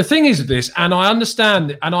 The thing is with this, and I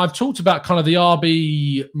understand, and I've talked about kind of the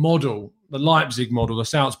RB model, the Leipzig model, the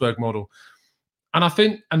Salzburg model, and I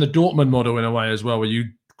think, and the Dortmund model in a way as well, where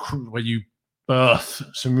you birth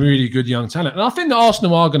some really good young talent. And I think that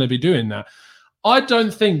Arsenal are going to be doing that. I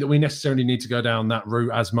don't think that we necessarily need to go down that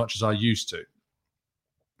route as much as I used to.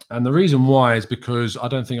 And the reason why is because I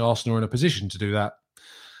don't think Arsenal are in a position to do that.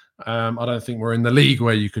 I don't think we're in the league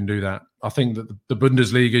where you can do that. I think that the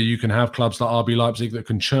Bundesliga, you can have clubs like RB Leipzig that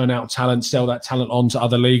can churn out talent, sell that talent on to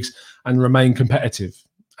other leagues and remain competitive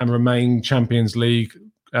and remain Champions League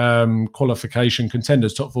qualification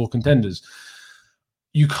contenders, top 4 contenders.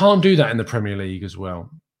 You can't do that in the Premier League as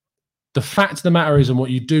well. The fact of the matter is, and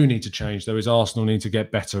what you do need to change, though, is Arsenal need to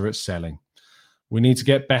get better at selling. We need to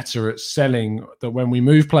get better at selling, that when we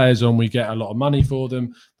move players on, we get a lot of money for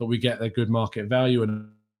them, that we get their good market value.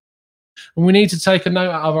 And we need to take a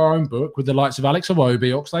note out of our own book with the likes of Alex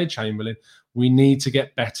Iwobi, Oxlade-Chamberlain. We need to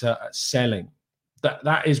get better at selling.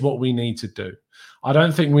 That is what we need to do. I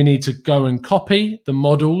don't think we need to go and copy the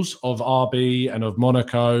models of RB and of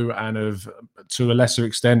Monaco and of, to a lesser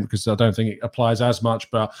extent, because I don't think it applies as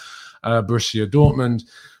much, but Borussia Dortmund.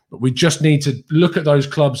 But we just need to look at those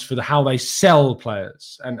clubs for how they sell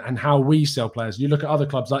players and how we sell players. You look at other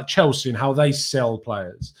clubs like Chelsea and how they sell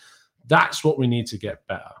players. That's what we need to get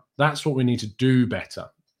better. That's what we need to do better.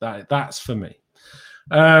 That's for me.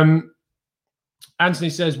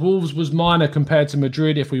 Anthony says, Wolves was minor compared to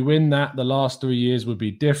Madrid. If we win that, the last 3 years would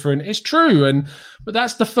be different. It's true, but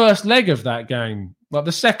that's the first leg of that game. Like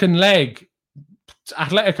the second leg,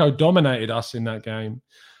 Atletico dominated us in that game.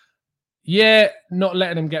 Yeah, not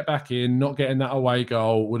letting them get back in, not getting that away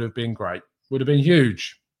goal would have been great. Would have been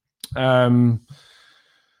huge. And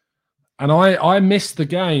I missed the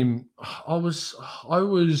game. That's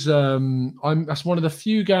one of the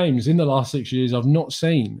few games in the last 6 years I've not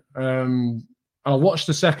seen. I watched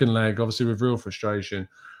the second leg, obviously with real frustration,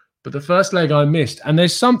 But the first leg I missed, and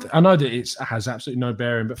there's something, I know that it has absolutely no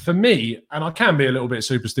bearing, but for me, and I can be a little bit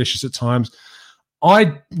superstitious at times,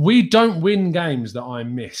 we don't win games that I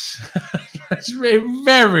miss. It's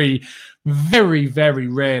very, very, very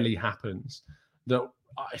rarely happens that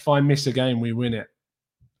if I miss a game, we win it.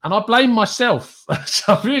 And I blame myself.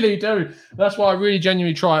 So I really do. That's why I really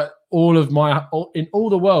genuinely try in all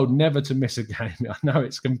the world never to miss a game. I know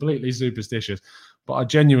it's completely superstitious, but I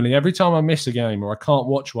genuinely, every time I miss a game or I can't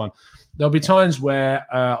watch one, there'll be times where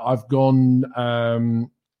I've gone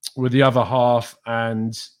with the other half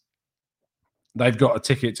and they've got a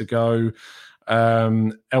ticket to go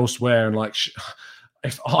elsewhere, and like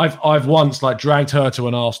if I've once like dragged her to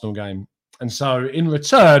an Arsenal game, and so in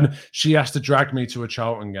return she has to drag me to a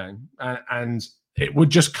Charlton game, and it would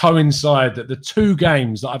just coincide that the two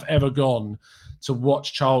games that I've ever gone to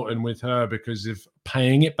watch Charlton with her because of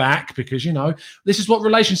paying it back, because this is what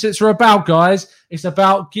relationships are about, guys. It's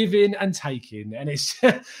about giving and taking, and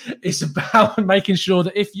it's about making sure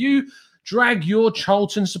that if you drag your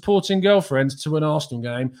Charlton supporting girlfriend to an Arsenal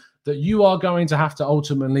game, that you are going to have to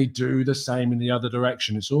ultimately do the same in the other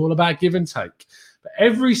direction. It's all about give and take. But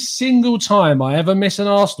every single time I ever miss an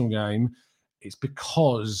Arsenal game, it's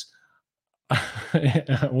because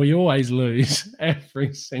we always lose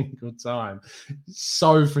every single time.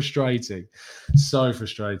 So frustrating.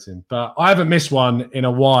 But I haven't missed one in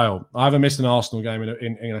a while. I haven't missed an Arsenal game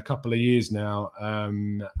in a couple of years now.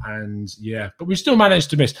 And yeah, but we still managed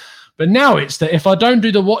to miss. But now it's that if I don't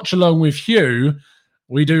do the watch along with Hugh,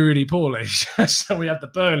 we do really poorly. So we have the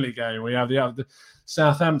Burnley game, we have the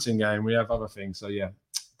Southampton game, we have other things. So yeah,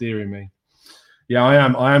 dearie me. Yeah,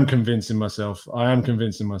 I am convincing myself.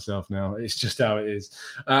 Now. It's just how it is.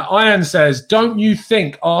 Ian says, don't you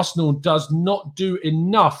think Arsenal does not do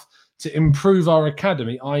enough to improve our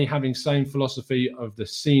academy, i.e. having same philosophy of the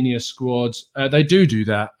senior squads? They do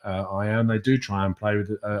that, Ian. They do try and play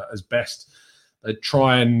with it as best. They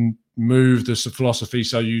try and move the philosophy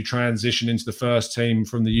so you transition into the first team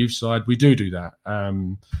from the youth side. We do that.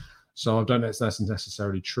 So I don't know if that's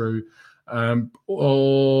necessarily true.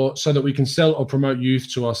 Or so that we can sell or promote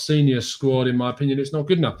youth to our senior squad, in my opinion, it's not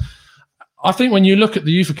good enough. I think when you look at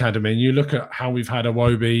the youth academy and you look at how we've had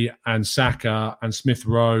Iwobi and Saka and Smith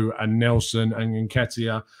Rowe and Nelson and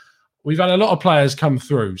Nketiah, we've had a lot of players come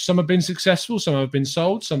through. Some have been successful, some have been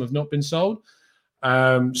sold, some have not been sold.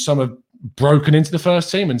 Some have broken into the first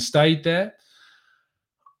team and stayed there.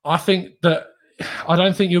 I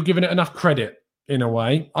don't think you're giving it enough credit. In a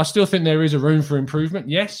way, I still think there is a room for improvement,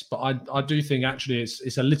 yes, but I do think actually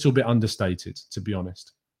it's a little bit understated, to be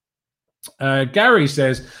honest. Gary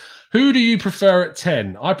says, who do you prefer at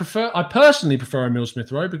 10? I personally prefer Emile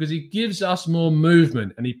Smith-Rowe because he gives us more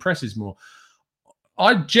movement and he presses more.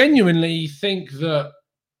 I genuinely think that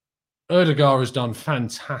Ødegaard has done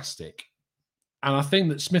fantastic. And I think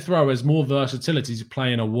that Smith-Rowe has more versatility to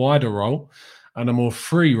play in a wider role and a more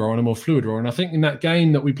free role and a more fluid role. And I think in that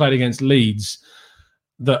game that we played against Leeds,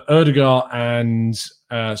 that Ødegaard and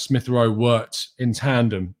Smith-Rowe worked in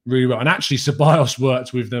tandem really well. And actually, Ceballos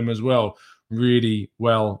worked with them as well really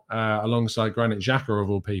well alongside Granit Xhaka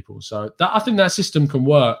of all people. So I think that system can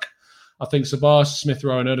work. I think Ceballos,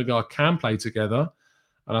 Smith-Rowe and Ødegaard can play together.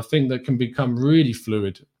 And I think that can become really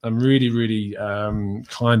fluid and really, really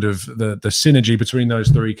kind of the synergy between those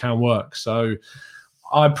three can work. So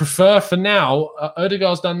I prefer for now,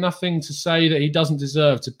 Ødegaard's done nothing to say that he doesn't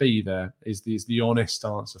deserve to be there, is the honest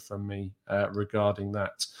answer from me regarding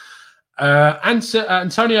that.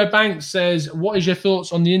 Antonio Banks says, what is your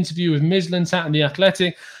thoughts on the interview with Mislintat and The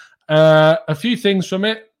Athletic? A few things from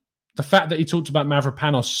it. The fact that he talked about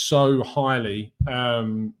Mavropanos so highly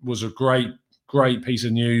was a great piece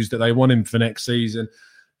of news that they want him for next season.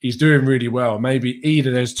 He's doing really well. Maybe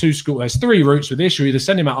there's three routes with this. You either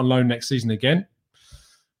send him out on loan next season again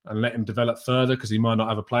and let him develop further because he might not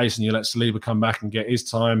have a place, and you let Saliba come back and get his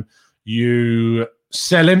time. You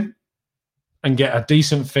sell him and get a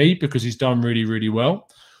decent fee because he's done really, really well.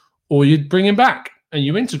 Or you bring him back and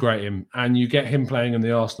you integrate him and you get him playing in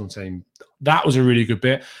the Arsenal team. That was a really good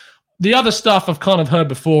bit. The other stuff I've kind of heard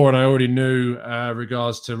before and I already knew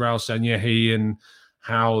regards to Raul Sanllehi and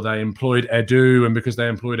how they employed Edu, and because they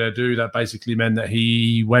employed Edu, that basically meant that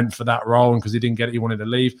he went for that role, and because he didn't get it, he wanted to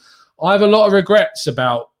leave. I have a lot of regrets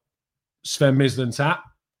about Sven Mislintat.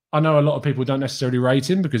 I know a lot of people don't necessarily rate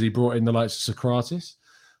him because he brought in the likes of Socrates,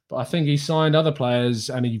 but I think he signed other players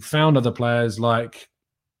and he found other players like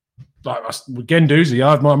Guendouzi. I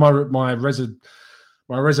have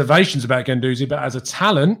my reservations about Guendouzi, but as a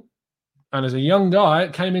talent and as a young guy,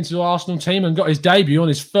 came into the Arsenal team and got his debut on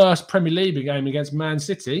his first Premier League game against Man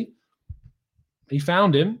City. He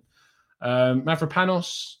found him.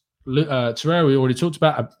 Mavropanos, Torreira, we already talked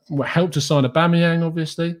about, helped to sign Aubameyang,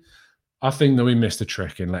 obviously. I think that we missed a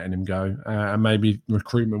trick in letting him go, and maybe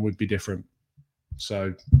recruitment would be different.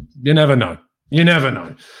 So you never know. You never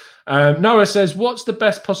know. Noah says, what's the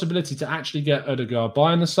best possibility to actually get Ødegaard?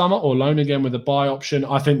 Buy in the summer or loan again with a buy option?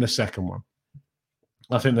 I think the second one.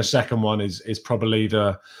 I think the second one is probably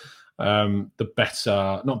the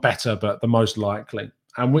better, not better, but the most likely.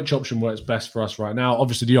 And which option works best for us right now?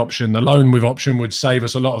 Obviously, the loan with option would save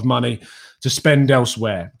us a lot of money to spend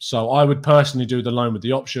elsewhere. So I would personally do the loan with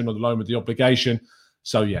the option or the loan with the obligation.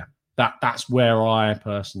 So yeah, that's where I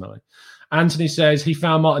personally. Anthony says he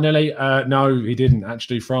found Martinelli. No, he didn't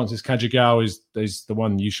actually. Francis Cajagao is the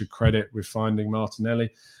one you should credit with finding Martinelli.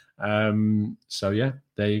 So yeah,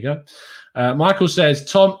 there you go. Michael says,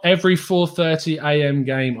 Tom, every 4:30 a.m.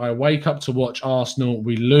 game, I wake up to watch Arsenal.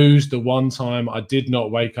 We lose. The one time I did not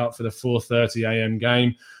wake up for the 4:30 a.m.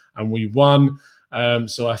 game, and we won.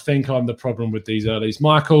 So I think I'm the problem with these earlies.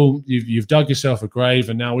 Michael, you've dug yourself a grave,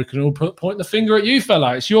 and now we can all point the finger at you,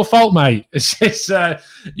 fella. It's your fault, mate.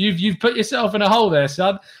 You've put yourself in a hole there,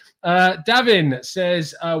 son. Davin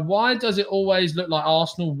says, why does it always look like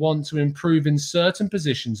Arsenal want to improve in certain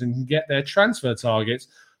positions and get their transfer targets,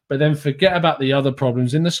 but then forget about the other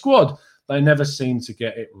problems in the squad? They never seem to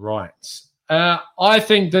get it right. I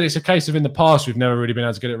think that it's a case of in the past we've never really been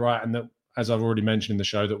able to get it right, and that, as I've already mentioned in the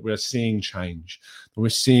show, that we're seeing change, we're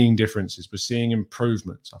seeing differences, we're seeing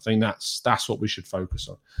improvements. I think that's what we should focus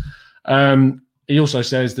on. He also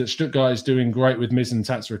says that Stuttgart is doing great with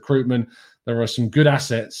Mislintat's recruitment. There are some good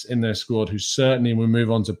assets in their squad who certainly will move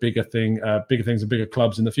on to bigger things and bigger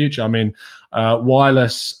clubs in the future. I mean,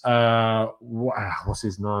 Wireless, what's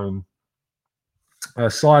his name?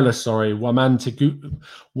 Silas, sorry, Waman Tegutka.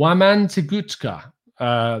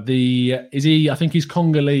 I think he's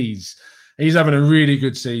Congolese. He's having a really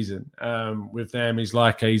good season with them. He's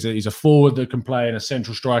a forward that can play in a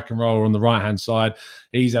central striking role on the right-hand side.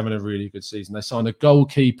 He's having a really good season. They signed a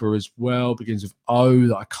goalkeeper as well, begins with O,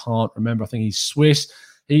 that I can't remember. I think he's Swiss.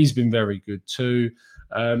 He's been very good too.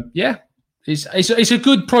 It's a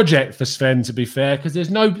good project for Sven, to be fair, because there's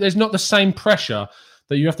not the same pressure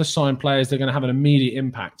that you have to sign players that are going to have an immediate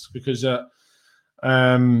impact, because at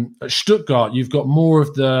Stuttgart you've got more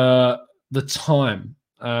of the time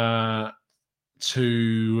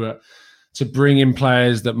to bring in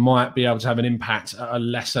players that might be able to have an impact at a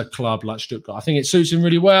lesser club like Stuttgart. I think it suits him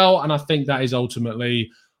really well, and I think that is ultimately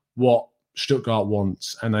what Stuttgart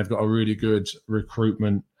wants. And they've got a really good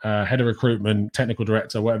recruitment, head of recruitment, technical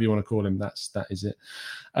director, whatever you want to call him. That is it.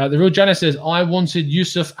 The Real Janice says, I wanted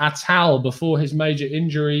Yusuf Attal before his major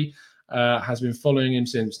injury. Has been following him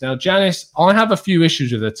since. Now, Janice, I have a few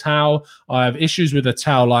issues with Attal. I have issues with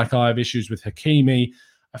Attal like I have issues with Hakimi.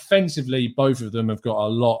 Offensively, both of them have got a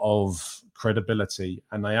lot of credibility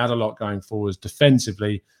and they add a lot going forwards.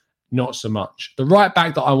 Defensively, not so much. The right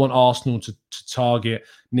back that I want Arsenal to target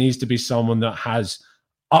needs to be someone that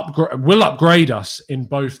will upgrade us in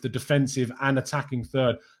both the defensive and attacking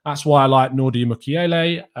third. That's why I like Nordi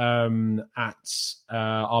Mukiele at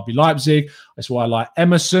RB Leipzig. That's why I like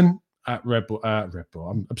Emerson at Red Bull.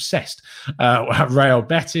 I'm obsessed. At Real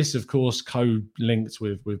Betis, of course, co-linked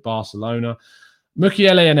with Barcelona.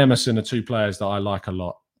 Mukiele and Emerson are two players that I like a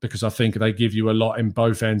lot because I think they give you a lot in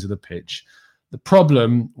both ends of the pitch. The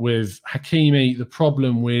problem with Hakimi, the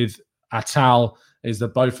problem with Attal is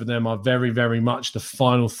that both of them are very, very much the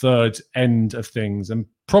final third end of things and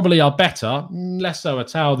probably are better, less so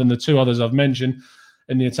Attal than the two others I've mentioned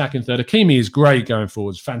in the attacking third. Hakimi is great going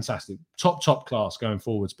forwards, fantastic, top class going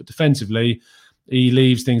forwards, but defensively he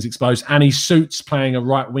leaves things exposed and he suits playing a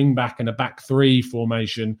right wing back and a back three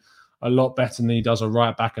formation a lot better than he does a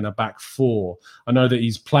right back and a back four. I know that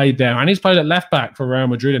he's played there and he's played at left back for Real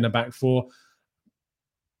Madrid in a back four,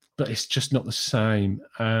 but it's just not the same.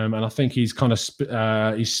 And I think he's kind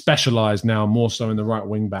of he's specialised now more so in the right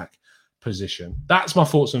wing back position. That's my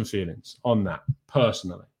thoughts and feelings on that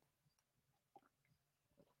personally.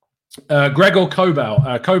 Gregor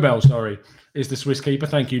Kobel, is the Swiss keeper.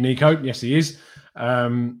 Thank you, Nico. Yes, he is.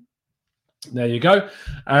 There you go.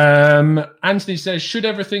 Anthony says, should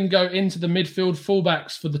everything go into the midfield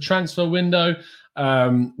fullbacks for the transfer window?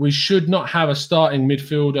 We should not have a starting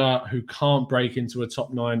midfielder who can't break into a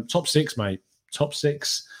top six, mate. Top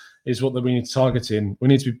six is what we need to target in. We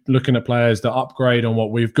need to be looking at players that upgrade on what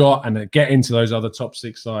we've got and that get into those other top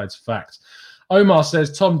six sides. Fact. Omar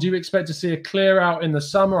says, Tom, do you expect to see a clear out in the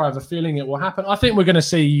summer? I have a feeling it will happen. I think we're going to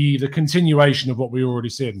see the continuation of what we already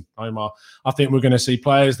seen, Omar. I think we're going to see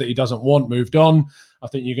players that he doesn't want moved on. I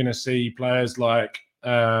think you're going to see players like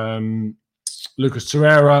Lucas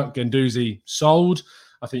Torreira, Guendouzi sold.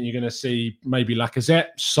 I think you're going to see maybe Lacazette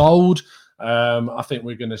sold. I think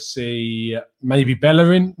we're going to see maybe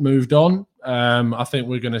Bellerin moved on. I think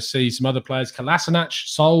we're going to see some other players. Kolasinac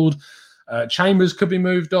sold. Chambers could be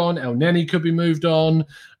moved on. El Neni could be moved on.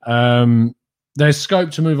 There's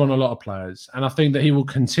scope to move on a lot of players. And I think that he will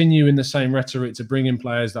continue in the same rhetoric to bring in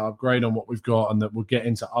players that upgrade on what we've got and that will get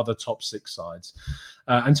into other top 6 sides.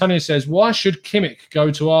 Antonio says, why should Kimmich go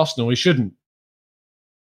to Arsenal? He shouldn't.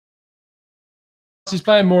 He's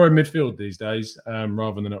playing more in midfield these days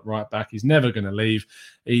rather than at right back. He's never going to leave.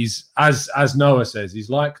 He's, as Noah says, he's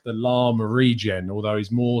like the Lama regen, although he's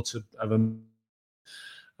more of a...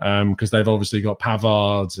 because they've obviously got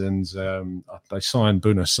Pavard and they signed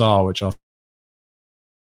Bouna Sarr, which I've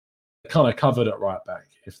kind of covered at right back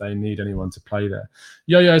if they need anyone to play there.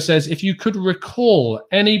 Yo-Yo says, if you could recall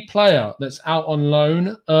any player that's out on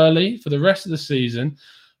loan early for the rest of the season,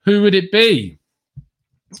 who would it be?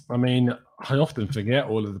 I mean, I often forget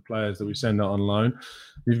all of the players that we send out on loan.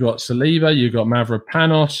 You've got Saliba, you've got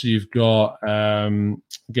Mavropanos, you've got Guendouzi,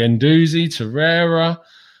 Torreira,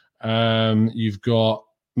 you've got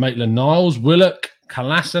Maitland-Niles, Willock,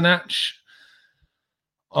 Kolasinac.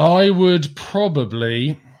 I would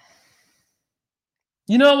probably...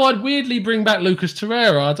 I'd weirdly bring back Lucas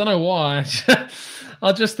Torreira. I don't know why.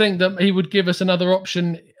 I just think that he would give us another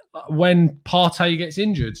option when Partey gets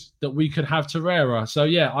injured, that we could have Torreira. So,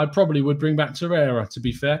 yeah, I probably would bring back Torreira, to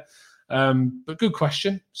be fair. But good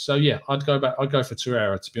question. So, yeah, I'd go for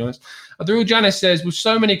Torreira, to be honest. The real Janice says, with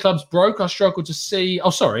so many clubs broke, I struggle to see... Oh,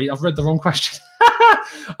 sorry, I've read the wrong question.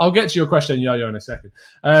 I'll get to your question, Yo-Yo, in a second.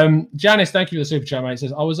 Janice, thank you for the super chat, mate.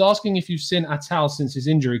 Says, I was asking if you've seen Atal since his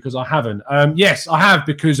injury, because I haven't. Yes, I have,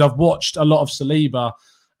 because I've watched a lot of Saliba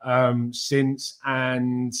since,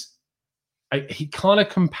 and he kind of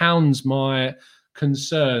compounds my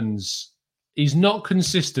concerns. He's not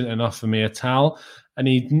consistent enough for me, Atal, and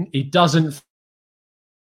he doesn't...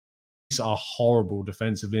 are horrible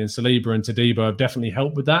defensively, and Saliba and Todibo have definitely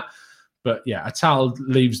helped with that. But yeah, Atal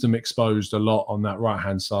leaves them exposed a lot on that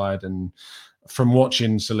right-hand side. And from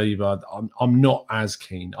watching Saliba, I'm not as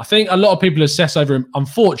keen. I think a lot of people assess over him,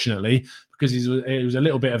 unfortunately, because he was a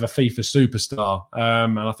little bit of a FIFA superstar.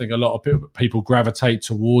 And I think a lot of people gravitate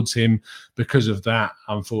towards him because of that,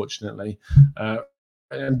 unfortunately.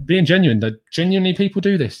 And being genuine, genuinely people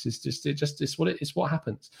do this. It's what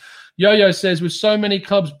happens. Yo-Yo says, with so many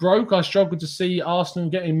clubs broke, I struggle to see Arsenal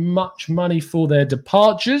getting much money for their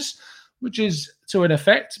departures, which is, to an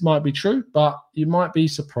effect, might be true, but you might be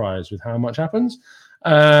surprised with how much happens.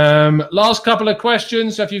 Last couple of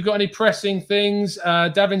questions. So if you've got any pressing things,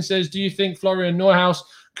 Davin says, do you think Florian Neuhaus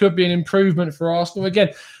could be an improvement for Arsenal?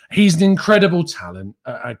 Again, he's an incredible talent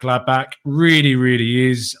at Gladbach. Really,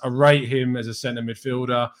 really is. I rate him as a centre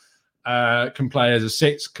midfielder. Can play as a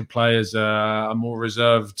 6, can play as a more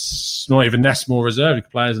reserved, not even less more reserved, he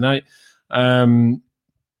can play as an 8.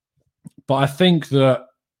 But I think that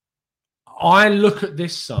I look at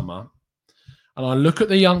this summer and I look at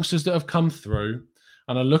the youngsters that have come through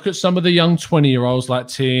and I look at some of the young 20-year-olds like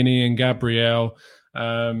Tierney and Gabriel,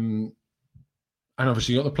 and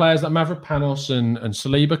obviously you've got the players like Mavropanos and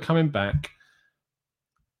Saliba coming back.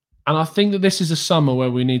 And I think that this is a summer where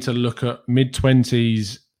we need to look at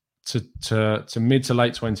mid-20s to mid to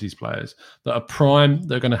late 20s players that are prime,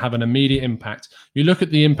 they're going to have an immediate impact. You look at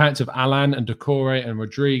the impact of Alan and Decore and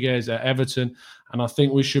Rodriguez at Everton, and I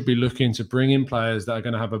think we should be looking to bring in players that are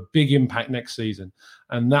going to have a big impact next season.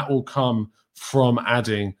 And that will come from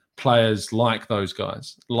adding players like those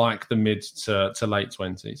guys, like the mid to late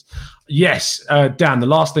 20s. Yes, Dan, the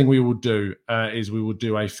last thing we will do is we will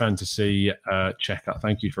do a fantasy checkup.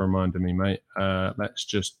 Thank you for reminding me, mate. Let's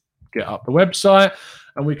just get up the website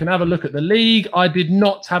and we can have a look at the league. I did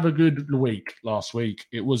not have a good week last week.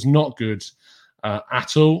 It was not good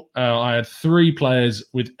at all. I had 3 players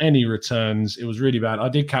with any returns. It was really bad. I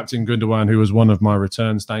did captain Gundogan, who was one of my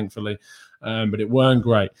returns, thankfully, but it weren't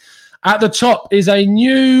great. At the top is a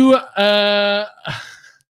new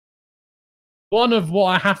one of what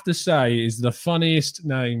I have to say is the funniest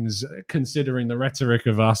names, considering the rhetoric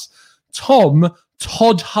of us. Tom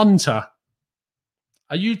Todd Hunter.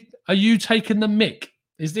 Are you taking the mick?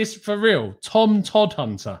 Is this for real? Tom Todd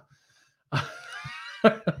Hunter.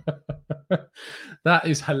 That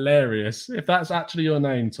is hilarious. If that's actually your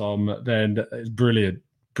name, Tom, then it's brilliant.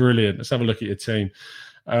 Brilliant. Let's have a look at your team.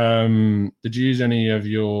 Did you use any of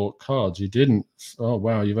your cards? You didn't. Oh,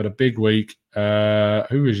 wow. You've had a big week.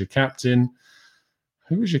 Who is your captain?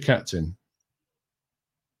 Who is your captain?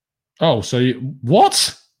 Oh, so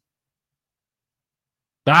what?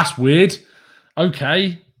 That's weird.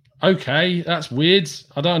 Okay. Okay, that's weird.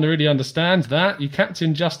 I don't really understand that. You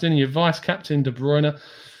captain Justin, your vice captain De Bruyne,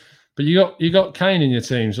 but you got Kane in your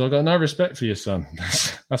team, so I've got no respect for your son.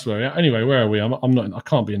 That's where we are. Anyway, where are we? I'm not. I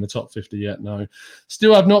can't be in the top 50 yet. No,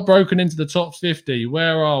 still have not broken into the top 50.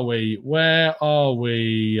 Where are we?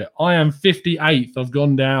 I am 58th. I've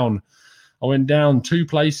gone down. I went down 2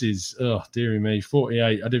 places. Oh, dearie me,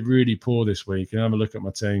 48. I did really poor this week. And have a look at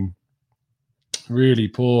my team. Really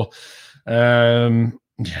poor.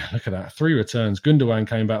 Yeah, look at that. 3 returns. Gundogan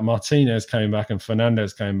came back, Martinez came back, and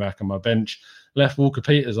Fernandes came back on my bench. Left Walker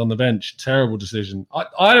Peters on the bench. Terrible decision. I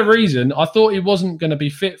had a reason. I thought he wasn't going to be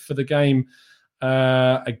fit for the game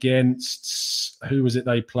against, who was it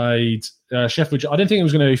they played? Sheffield. I didn't think he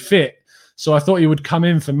was going to be fit. So I thought he would come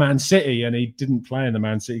in for Man City, and he didn't play in the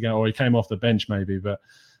Man City game, or he came off the bench maybe, but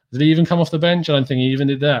did he even come off the bench? I don't think he even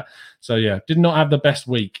did that. So, yeah, did not have the best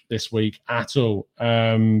week this week at all.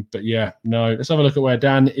 But, yeah, no. Let's have a look at where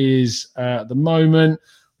Dan is at the moment.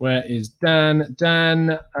 Where is Dan?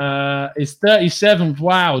 Dan is 37th.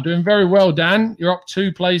 Wow, doing very well, Dan. You're up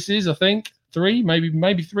 2 places, I think. 3,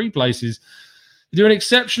 maybe 3 places. You're doing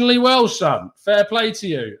exceptionally well, son. Fair play to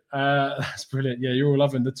you. That's brilliant. Yeah, you're all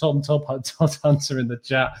loving the Tom Hunter in the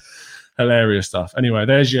chat. Hilarious stuff. Anyway,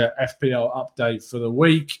 there's your FPL update for the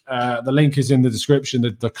week. The link is in the description.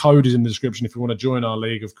 The code is in the description if you want to join our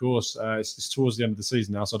league, of course. It's towards the end of the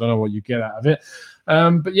season now, so I don't know what you get out of it.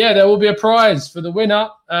 But yeah, there will be a prize for the winner.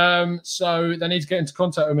 So they need to get into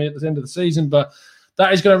contact with me at the end of the season. But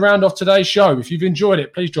that is going to round off today's show. If you've enjoyed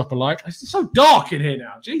it, please drop a like. It's so dark in here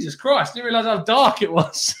now. Jesus Christ. I didn't realise how dark it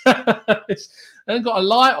was. I haven't got a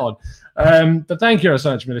light on. But thank you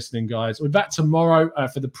so much for listening, guys. We're back tomorrow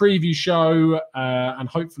for the preview show, and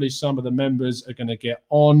hopefully some of the members are going to get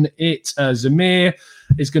on it. Zamir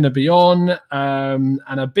is going to be on, and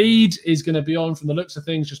Abid is going to be on from the looks of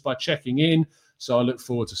things just by checking in. So I look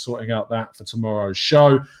forward to sorting out that for tomorrow's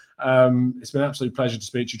show. It's been an absolute pleasure to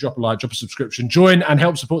speak to you. Drop a like, drop a subscription, join and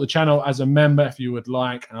help support the channel as a member if you would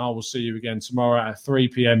like. And I will see you again tomorrow at 3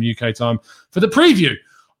 p.m. UK time for the preview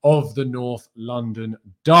of the North London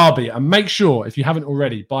Derby. And make sure, if you haven't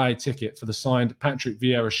already, buy a ticket for the signed Patrick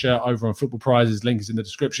Vieira shirt over on Football Prizes. Link is in the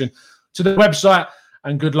description to the website.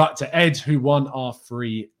 And good luck to Ed, who won our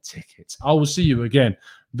free tickets. I will see you again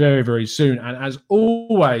very, very soon. And as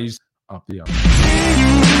always, up the up.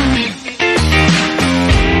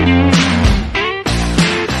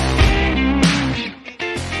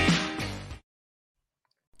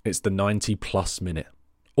 It's the 90-plus minute.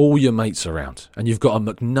 All your mates around, and you've got a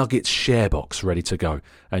McNuggets share box ready to go,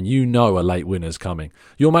 and you know a late winner's coming.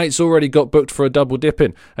 Your mate's already got booked for a double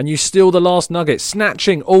dipping, and you steal the last nugget,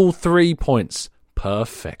 snatching all 3 points.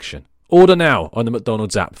 Perfection. Order now on the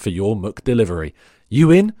McDonald's app for your McDelivery. You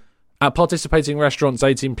in? At participating restaurants,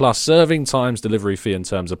 18 plus, serving times, delivery fee and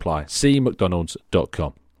terms apply. See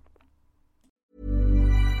mcdonalds.com.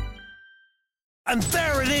 And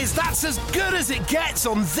there it is, that's as good as it gets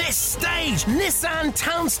on this stage. Nissan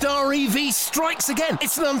Townstar EV strikes again.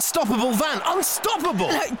 It's an unstoppable van, unstoppable.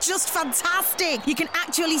 Just fantastic. You can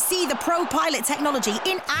actually see the ProPilot technology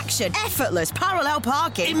in action. Effortless parallel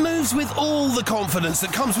parking. It moves with all the confidence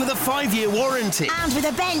that comes with a 5-year warranty. And with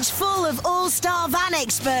a bench full of all-star van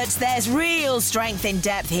experts, there's real strength in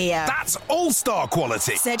depth here. That's all-star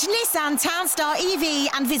quality. Search Nissan Townstar EV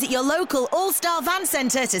and visit your local all-star van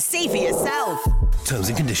centre to see for yourself. Terms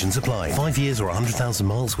and conditions apply. 5 years or 100,000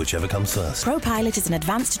 miles, whichever comes first. ProPilot is an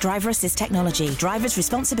advanced driver assist technology. Driver's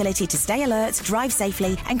responsibility to stay alert, drive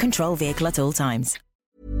safely, and control vehicle at all times.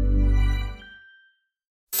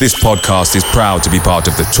 This podcast is proud to be part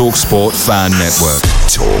of the TalkSport Fan Network.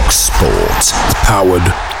 TalkSport.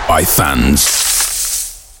 Powered by fans.